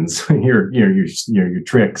weapons, your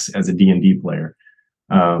tricks as a D&D player.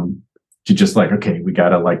 To just like, okay, we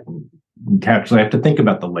gotta like actually have to think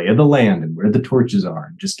about the lay of the land and where the torches are,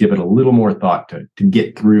 and just give it a little more thought to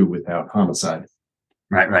get through without homicide.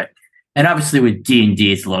 Right. And obviously with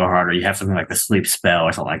D&D, it's a little harder. You have something like the sleep spell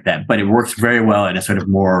or something like that, but it works very well in a sort of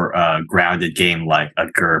more grounded game like a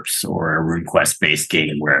GURPS or a RuneQuest based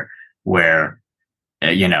game where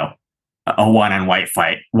a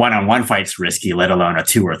one-on-one fight's risky, let alone a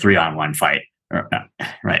 2 or 3-on-1 fight.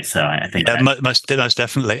 Right. So I think most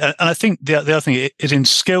definitely. And I think the other thing is in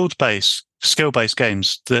skill-based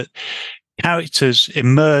games that characters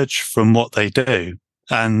emerge from what they do.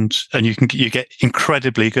 And you get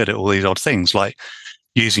incredibly good at all these odd things, like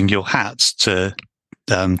using your hats to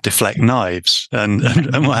deflect knives and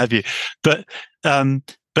what have you. But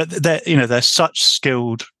they're such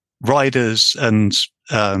skilled riders and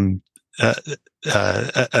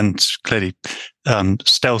clearly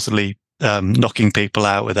stealthily knocking people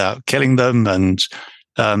out without killing them, and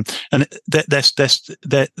their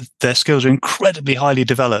skills are incredibly highly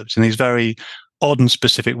developed in these very odd and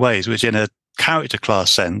specific ways, which in a character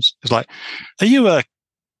class sense is like, are you a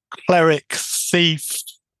cleric, thief,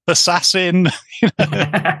 assassin?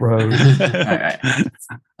 Rogue.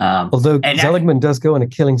 Although Zeligman does go on a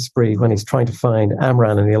killing spree when he's trying to find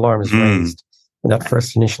Amram and the alarm is raised in that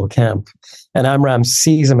first initial camp, and Amram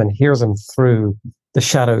sees him and hears him through the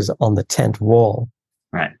shadows on the tent wall.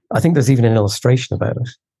 Right. I think there's even an illustration about it.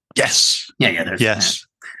 Yes. Yeah. There's yes.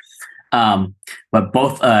 But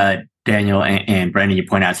both Daniel and Brandon, you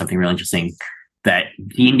point out something really interesting, that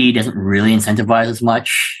D&D doesn't really incentivize as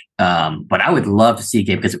much. But I would love to see a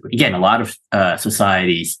game, because again, a lot of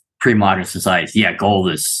societies, pre-modern societies, gold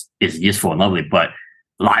is useful and lovely, but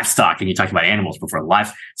livestock, and you talked about animals before,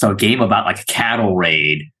 so a game about like a cattle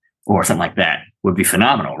raid or something like that would be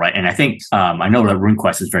phenomenal, right? And I think I know that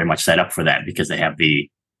RuneQuest is very much set up for that, because they have the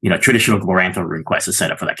traditional Glorantha RuneQuest is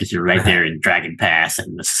set up for that, because you're right there in Dragon Pass,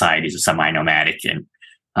 and the societies are semi-nomadic, and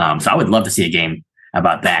so I would love to see a game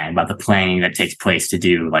about that, about the planning that takes place to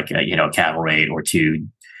do like a cattle raid, or to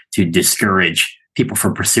discourage people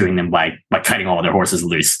from pursuing them by cutting all their horses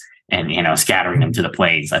loose and scattering them to the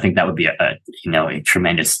plains. I think that would be a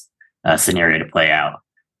tremendous scenario to play out.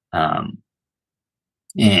 But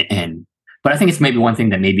I think it's maybe one thing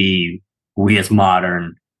that maybe we as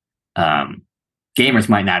modern gamers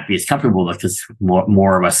might not be as comfortable with, because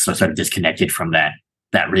more of us are sort of disconnected from that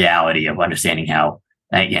reality of understanding how,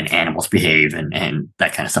 again, animals behave and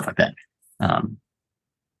that kind of stuff like that.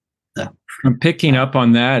 I'm picking up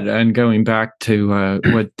on that and going back to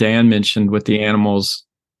what Dan mentioned with the animals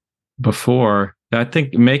before. I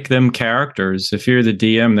think make them characters. If you're the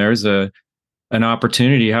DM, there's an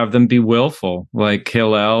opportunity to have them be willful, like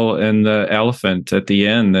Hillel and the elephant at the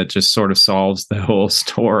end, that just sort of solves the whole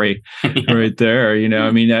story right there. I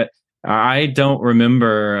mean, I don't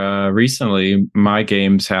remember recently my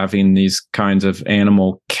games having these kinds of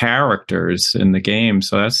animal characters in the game.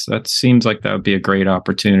 So that seems like that would be a great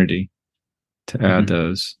opportunity to add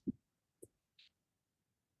those.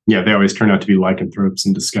 Yeah, they always turn out to be lycanthropes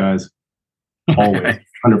in disguise. Always,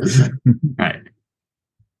 100%. Right.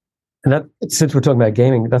 And that, since we're talking about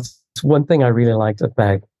gaming, that's one thing I really liked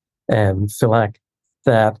about Philac,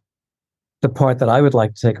 that the part that I would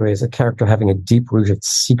like to take away is a character having a deep-rooted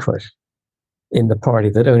secret in the party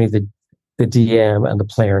that only the DM and the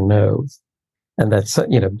player knows. And that's,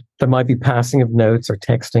 there might be passing of notes or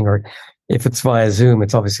texting, or if it's via Zoom,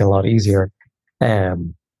 it's obviously a lot easier.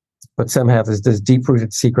 But somehow there's this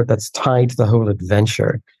deep-rooted secret that's tied to the whole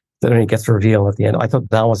adventure that only gets revealed at the end. I thought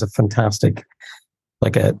that was a fantastic,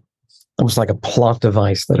 almost like a plot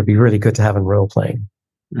device that would be really good to have in role-playing.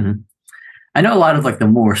 Mm-hmm. I know a lot of like the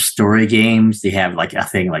more story games, they have like a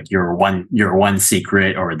thing like your one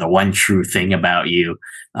secret or the one true thing about you.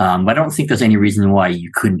 But I don't think there's any reason why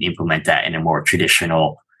you couldn't implement that in a more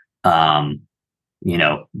traditional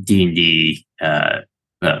D&D,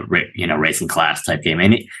 racing class type game.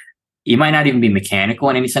 And you might not even be mechanical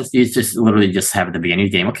in any sense. You just literally just have at the beginning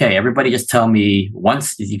of the game, okay, everybody just tell me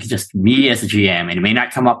once, you can just, me as a GM, and it may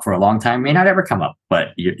not come up for a long time, may not ever come up, but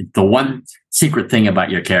the one secret thing about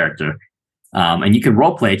your character, and you can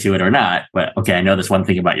role play to it or not, but okay, I know this one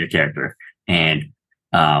thing about your character. And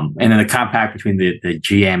then the compact between the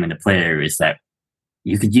GM and the player is that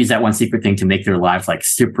you could use that one secret thing to make their lives like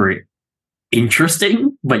super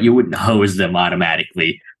interesting, but you wouldn't hose them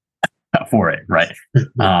automatically for it, right?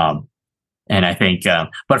 And I think, but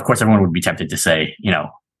of course, everyone would be tempted to say,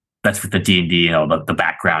 that's with the D&D, the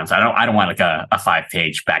backgrounds. I don't want like a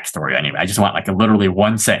 5-page backstory anyway. I just want like a literally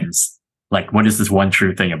one sentence. Like, what is this one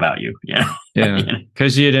true thing about you? Yeah,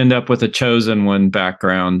 because you'd end up with a chosen one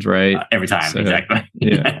background, right? Every time, so, exactly.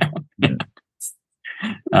 Yeah.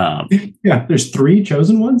 There's 3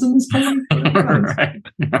 chosen ones in this game. Right.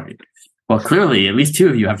 Well, clearly, at least 2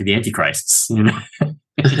 of you have to be antichrists.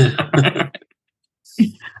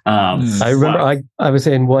 I remember I was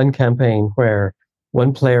in one campaign where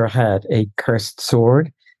one player had a cursed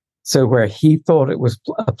sword, so where he thought it was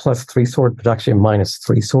a +3 sword, but actually a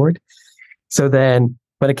 -3 sword. So then,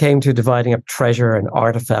 when it came to dividing up treasure and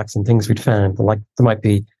artifacts and things we'd found, like there might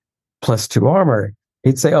be +2 armor,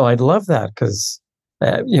 he'd say, "Oh, I'd love that," because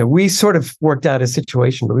we sort of worked out a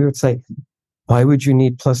situation, but we would say, "Why would you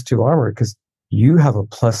need +2 armor? Because you have a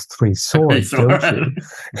 +3 sword, don't you?"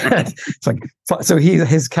 It's like, so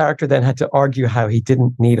his character then had to argue how he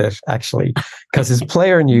didn't need it actually, because his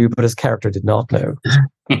player knew, but his character did not know.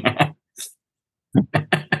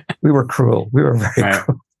 We were cruel. We were very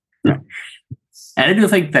cruel. And I do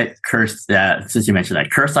think that cursed, since you mentioned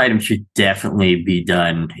that, cursed items should definitely be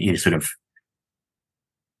done in sort of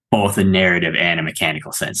both a narrative and a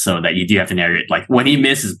mechanical sense, so that you do have to narrate, like when he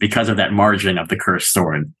misses because of that margin of the cursed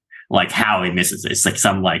sword, like how he misses it. It's like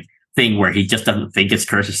some like thing where he just doesn't think it's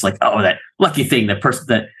cursed. It's like, oh, that lucky thing, the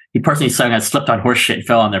person he sung had slipped on horse shit and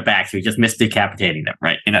fell on their back, so he just missed decapitating them,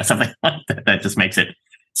 right? Something like that. That just makes it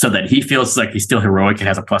so that he feels like he's still heroic and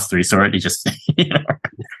has a +3 sword. He just,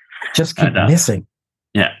 just keep missing.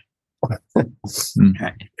 Yeah.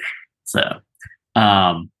 Okay. So,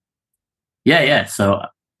 So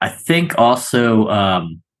I think also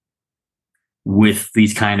with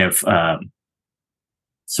these kind of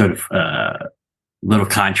sort of little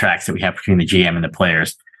contracts that we have between the GM and the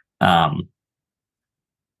players,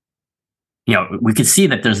 we could see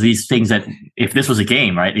that there's these things that if this was a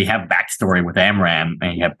game, right, you have backstory with Amram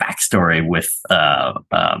and you have backstory with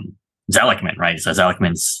Zelikman, right? So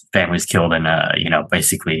Zelikman's family's killed in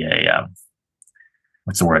basically a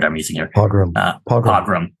what's the word I'm using here? Pogrom.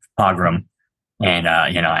 And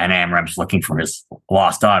and Amram's looking for his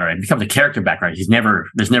lost daughter. It becomes a character background. There's never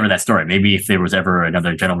that story. Maybe if there was ever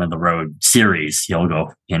another Gentleman of the Road series, he'll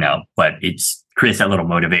go, but it creates that little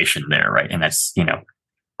motivation there, right? And that's,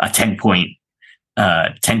 a 10-point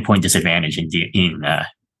disadvantage in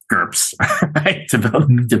GURPS, right? To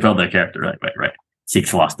build their character, right.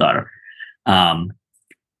 Seeks lost daughter.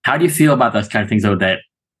 How do you feel about those kind of things though that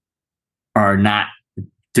are not?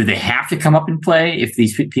 Do they have to come up in play if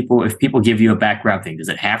if people give you a background thing? Does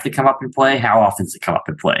it have to come up in play? How often does it come up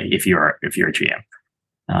in play if you're a GM?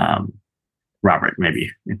 Robert, maybe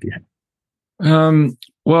if you have.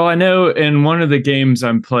 Well, I know in one of the games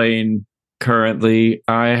I'm playing currently,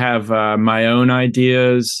 I have my own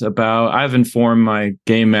ideas about. I've informed my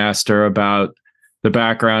game master about the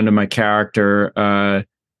background of my character.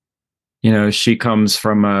 She comes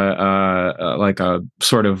from a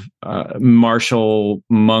sort of martial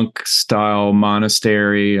monk style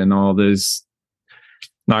monastery and all this.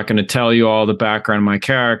 Not going to tell you all the background of my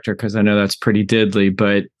character because I know that's pretty diddly,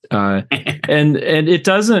 but and it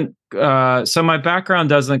doesn't. So my background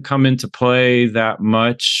doesn't come into play that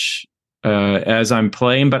much as I'm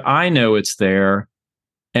playing, but I know it's there.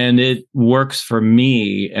 And it works for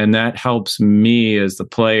me, and that helps me as the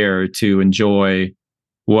player to enjoy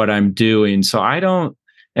what I'm doing. So I know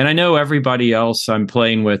everybody else I'm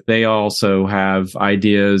playing with, they also have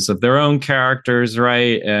ideas of their own characters,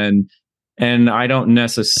 right? And I don't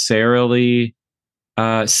necessarily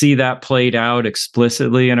see that played out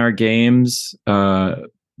explicitly in our games,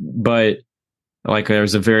 but like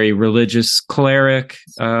there's a very religious cleric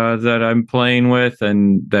that I'm playing with,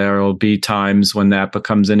 and there'll be times when that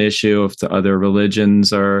becomes an issue if the other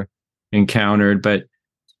religions are encountered. But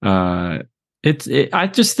I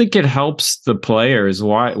just think it helps the players.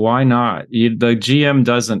 Why not? The GM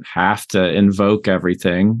doesn't have to invoke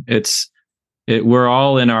everything. We're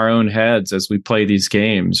all in our own heads as we play these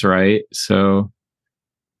games, right? So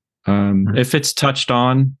If it's touched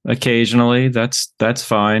on occasionally, that's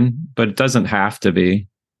fine, but it doesn't have to be.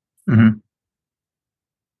 Mm-hmm.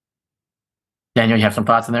 Daniel, you have some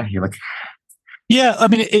thoughts in there? You're like, yeah, I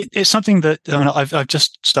mean, it's something that I've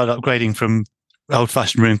just started upgrading from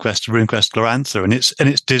old-fashioned RuneQuest to RuneQuest Glorantha, and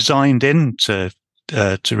it's designed into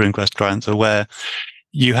to RuneQuest Glorantha, where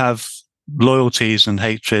you have loyalties and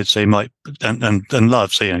hatred. So you might and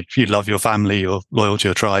love. So if you love your family, you're loyal to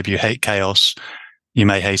your tribe. You hate chaos, you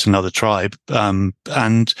may hate another tribe, and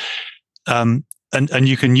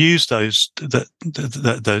you can use those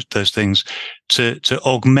things to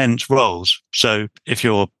augment roles. So if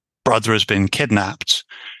your brother has been kidnapped,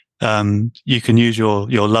 you can use your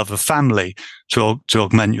love of family to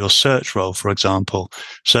augment your search role, for example.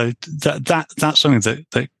 So that's something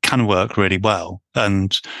that can work really well,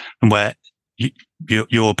 and where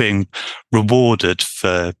you're being rewarded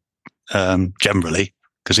for generally,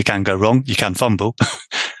 because it can go wrong, you can fumble,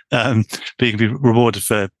 but you can be rewarded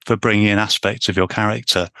for bringing in aspects of your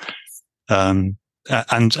character, and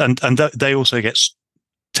they also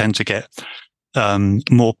tend to get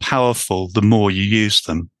more powerful the more you use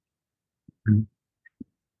them.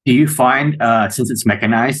 Do you find, since it's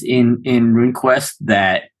mechanized in RuneQuest,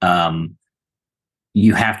 that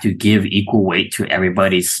you have to give equal weight to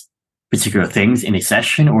everybody's particular things in a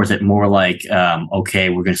session, or is it more like, okay,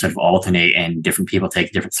 we're going to sort of alternate and different people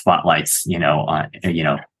take different spotlights, depending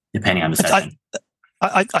on the session?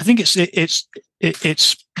 I think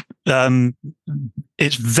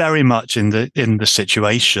it's very much in the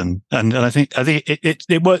situation, and I think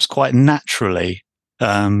it works quite naturally,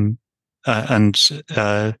 and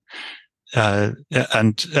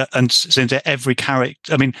since every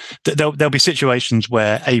character, I mean, there'll be situations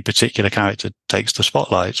where a particular character takes the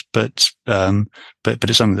spotlight, but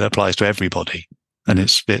it's something that applies to everybody, and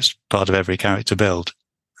it's part of every character build.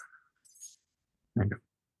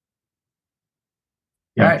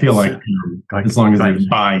 Yeah, I feel like as long as there's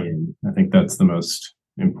buy-in, I think that's the most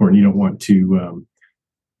important. You don't want to,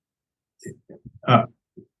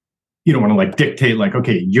 like dictate, like,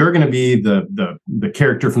 okay, you're going to be the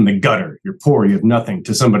character from the gutter. You're poor, you have nothing,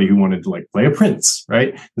 to somebody who wanted to like play a prince,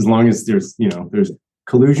 right? As long as there's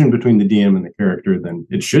collusion between the DM and the character, then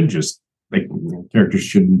it should just characters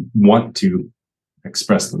should want to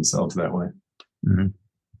express themselves that way. Mm-hmm.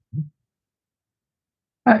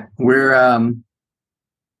 All right, we're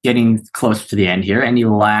getting close to the end here. Any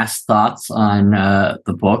last thoughts on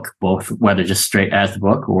the book, both whether just straight as the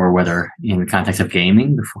book or whether in the context of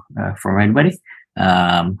gaming for anybody?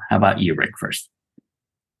 How about you, Rick, first?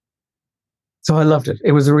 So I loved it.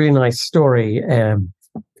 It was a really nice story. A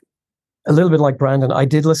little bit like Brandon, I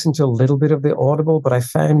did listen to a little bit of the Audible, but I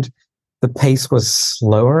found the pace was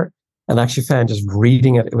slower, and actually found just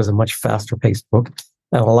reading it was a much faster paced book.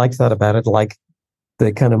 And I liked that about it, like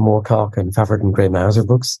the kind of Moorcock and Fafhrd and Grey Mouser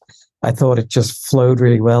books. I thought it just flowed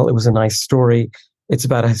really well. It was a nice story. It's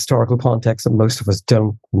about a historical context that most of us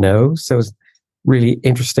don't know. So it was really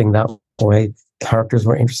interesting that way. Characters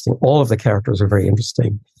were interesting. All of the characters were very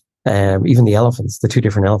interesting. Even the elephants, the two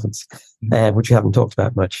different elephants, which we haven't talked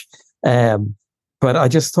about much. But I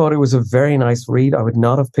just thought it was a very nice read. I would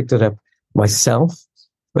not have picked it up myself,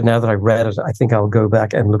 but now that I read it, I think I'll go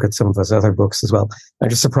back and look at some of those other books as well. I'm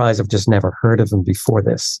just surprised I've just never heard of them before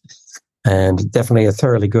this. And definitely a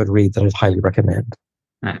thoroughly good read that I'd highly recommend.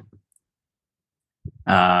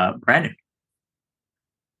 Brandon?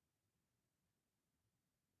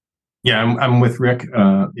 Yeah, I'm with Rick.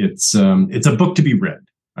 It's a book to be read,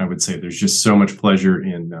 I would say. There's just so much pleasure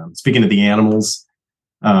in, speaking of the animals,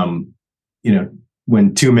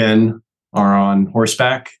 when two men are on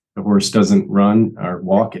horseback, the horse doesn't run or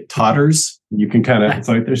walk, it totters. You can it's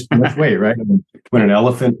like there's too much weight, right? When an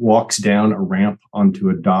elephant walks down a ramp onto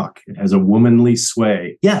a dock, it has a womanly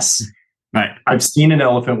sway. Yes. Right. I've seen an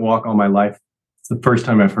elephant walk all my life. It's the first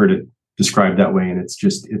time I've heard it described that way. And it's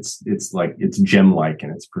just, it's gem-like in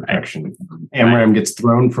its perfection. Amram gets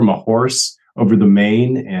thrown from a horse over the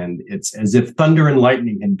mane, and it's as if thunder and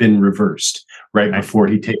lightning had been reversed before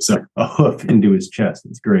he takes a hoof into his chest.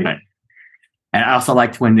 It's great. Right. And I also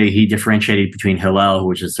liked when he differentiated between Hillel,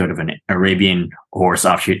 which is sort of an Arabian horse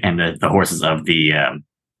offshoot, and the horses of the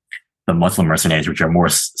Muslim mercenaries, which are more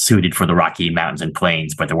suited for the Rocky Mountains and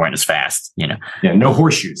plains, but they weren't as fast. Yeah, no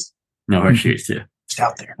horseshoes. No horseshoes too. Just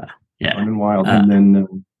out there, running wild. And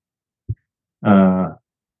then,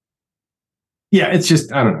 it's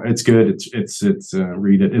just, I don't know. It's good. It's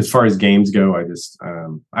read it. As far as games go,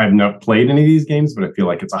 I've not played any of these games, but I feel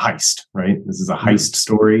like it's a heist. Right? This is a heist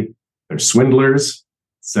story. There's swindlers,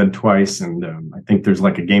 said twice, and I think there's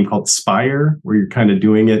like a game called Spire where you're kind of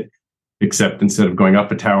doing it except instead of going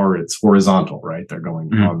up a tower, it's horizontal, right? They're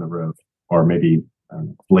going on the road, or maybe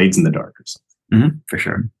Blades in the Dark or something. For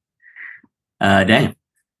sure. Daniel.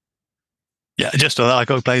 Yeah, I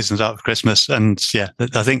got Blades in the Dark for Christmas, and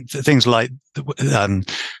I think things like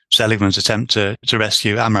Seligman's attempt to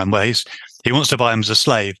rescue Amram, where he wants to buy him as a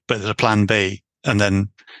slave, but there's a plan B, and then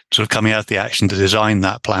sort of coming out of the action to design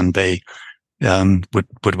that plan B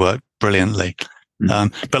would work brilliantly.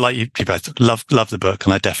 But like you both love the book,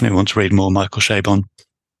 and I definitely want to read more Michael Chabon.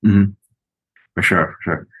 For sure.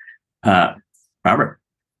 Robert.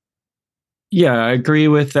 Yeah, I agree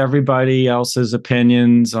with everybody else's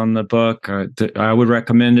opinions on the book. I would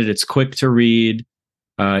recommend it. It's quick to read.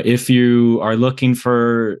 If you are looking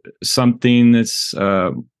for something that's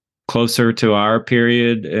closer to our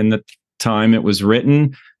period in the time it was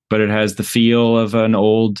written, but it has the feel of an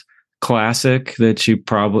old classic that you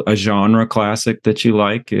a genre classic that you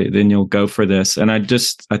like, then you'll go for this. And I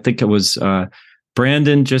think it was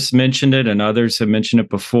Brandon just mentioned it, and others have mentioned it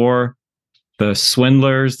before. The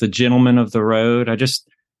Swindlers, the Gentlemen of the Road.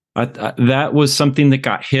 That was something that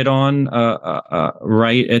got hit on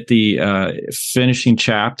right at the finishing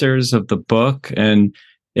chapters of the book, and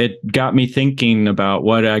it got me thinking about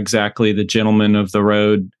what exactly the Gentlemen of the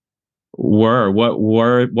Road were. What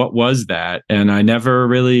was that? And I never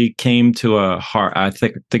really came to a heart. I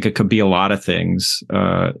think it could be a lot of things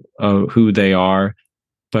of who they are,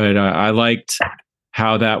 but I liked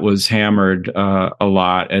how that was hammered a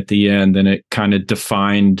lot at the end, and it kind of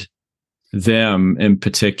defined them in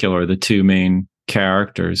particular, the two main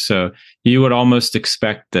characters. So you would almost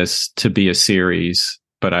expect this to be a series,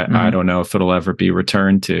 but I don't know if it'll ever be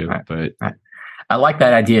returned to. But I like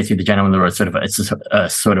that idea too. The Gentleman of the Road, it's a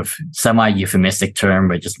sort of semi-euphemistic term,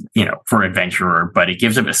 but just for adventurer. But it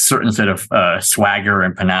gives them a certain sort of swagger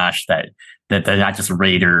and panache that they're not just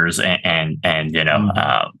raiders and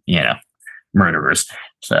murderers.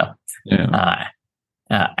 So,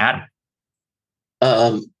 Adam.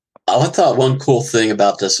 I thought one cool thing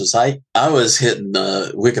about this was I was hitting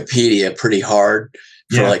Wikipedia pretty hard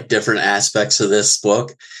for like different aspects of this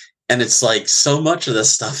book, and it's like so much of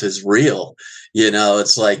this stuff is real.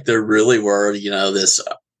 It's like there really were this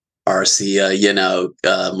Arcia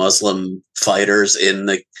Muslim fighters in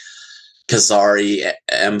the Khazari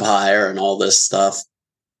Empire and all this stuff.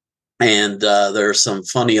 And there's some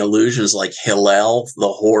funny allusions, like Hillel,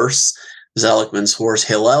 the horse, Seligman's horse.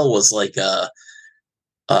 Hillel was like a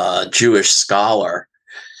Jewish scholar.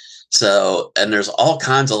 So, and there's all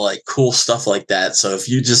kinds of like cool stuff like that. So if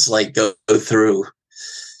you just like go through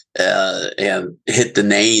and hit the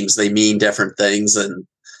names, they mean different things, and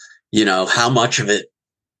how much of it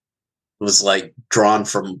was like drawn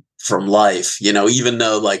from life. Even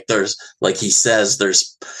though like there's, like he says,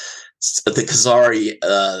 there's the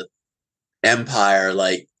Khazari Empire,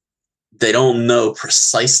 like they don't know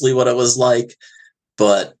precisely what it was like,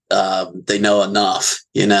 but they know enough,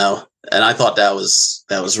 and I thought that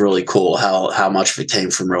was really cool how much of it came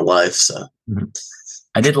from real life. So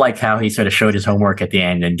I did like how he sort of showed his homework at the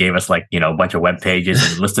end and gave us like a bunch of web pages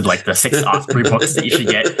and listed like the 6 Osprey books that you should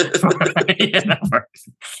get.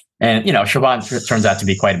 And Chabon turns out to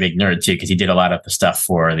be quite a big nerd too, because he did a lot of the stuff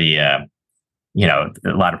for the a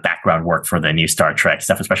lot of background work for the new Star Trek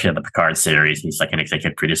stuff, especially on the Picard series. He's like an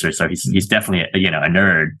executive producer, so he's definitely a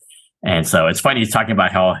nerd. And so it's funny he's talking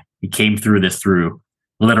about how he came through this through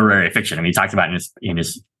literary fiction. I mean, he talked about in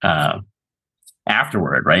his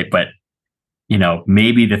afterword, right? But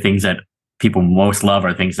maybe the things that people most love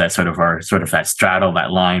are things that sort of that straddle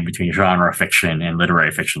that line between genre fiction and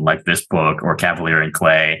literary fiction, like this book or Cavalier and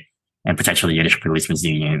Clay, and potentially Yiddish Policeman's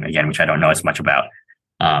Union, again, which I don't know as much about.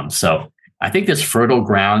 So I think there's fertile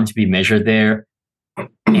ground to be measured there.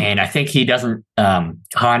 And I think he doesn't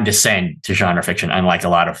condescend to genre fiction, unlike a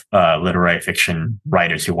lot of literary fiction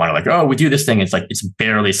writers who want to like, oh, we do this thing. It's like, it's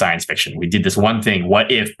barely science fiction. We did this one thing. What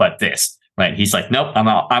if, but this, right? He's like, nope, I'm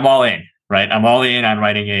all in, right? I'm all in on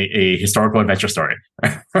writing a historical adventure story,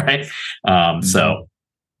 right? So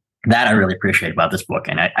that I really appreciate about this book.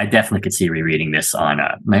 And I definitely could see rereading this on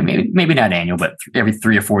maybe not annual, but every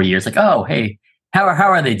 3 or 4 years, like, oh, hey, how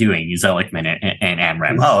are they doing, Seligman and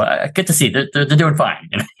Amram? Oh, good to see. They're doing fine.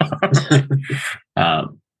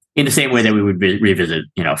 In the same way that we would revisit,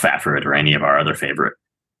 Fafhrd or any of our other favorite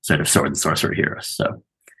sort of sword and sorcery heroes. So,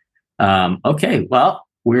 okay, well,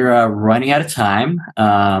 we're running out of time.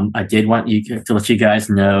 I did want to let you guys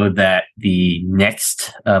know that the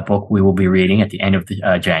next book we will be reading at the end of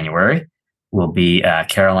January will be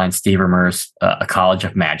Caroline Stevermer's A College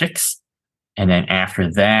of Magics. And then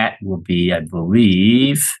after that will be, I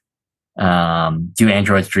believe, Do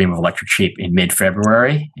Androids Dream of Electric Sheep in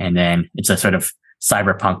mid-February. And then it's a sort of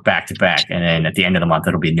Cyberpunk back to back, and then at the end of the month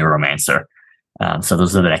it'll be Neuromancer. So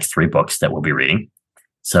those are the next 3 books that we'll be reading.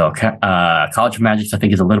 So College of Magic, I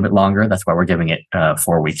think, is a little bit longer. That's why we're giving it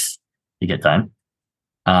 4 weeks to get done.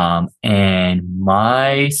 And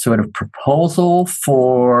my sort of proposal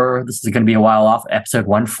for this is going to be a while off, episode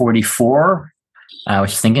 144. I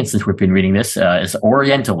was thinking, since we've been reading this, is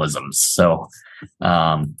Orientalisms. So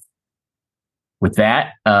with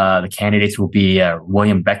that, the candidates will be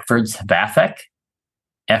William Beckford's Vathek,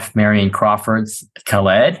 F. Marion Crawford's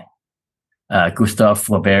Khaled, Gustave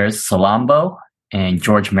Flaubert's Salambo, and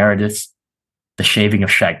George Meredith's The Shaving of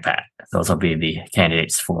Shagpat. Those will be the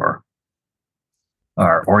candidates for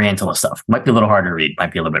our Orientalist stuff. Might be a little harder to read,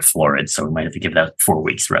 might be a little bit florid, so we might have to give that 4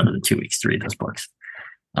 weeks rather than 2 weeks to read those books.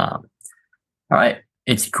 All right.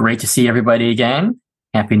 It's great to see everybody again.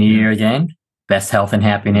 Happy New Year again. Best health and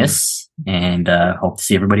happiness, and hope to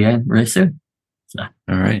see everybody again really soon. So.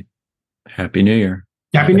 All right. Happy New Year.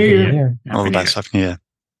 Happy New Year. All the best. Happy New Year.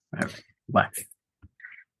 All right. Bye.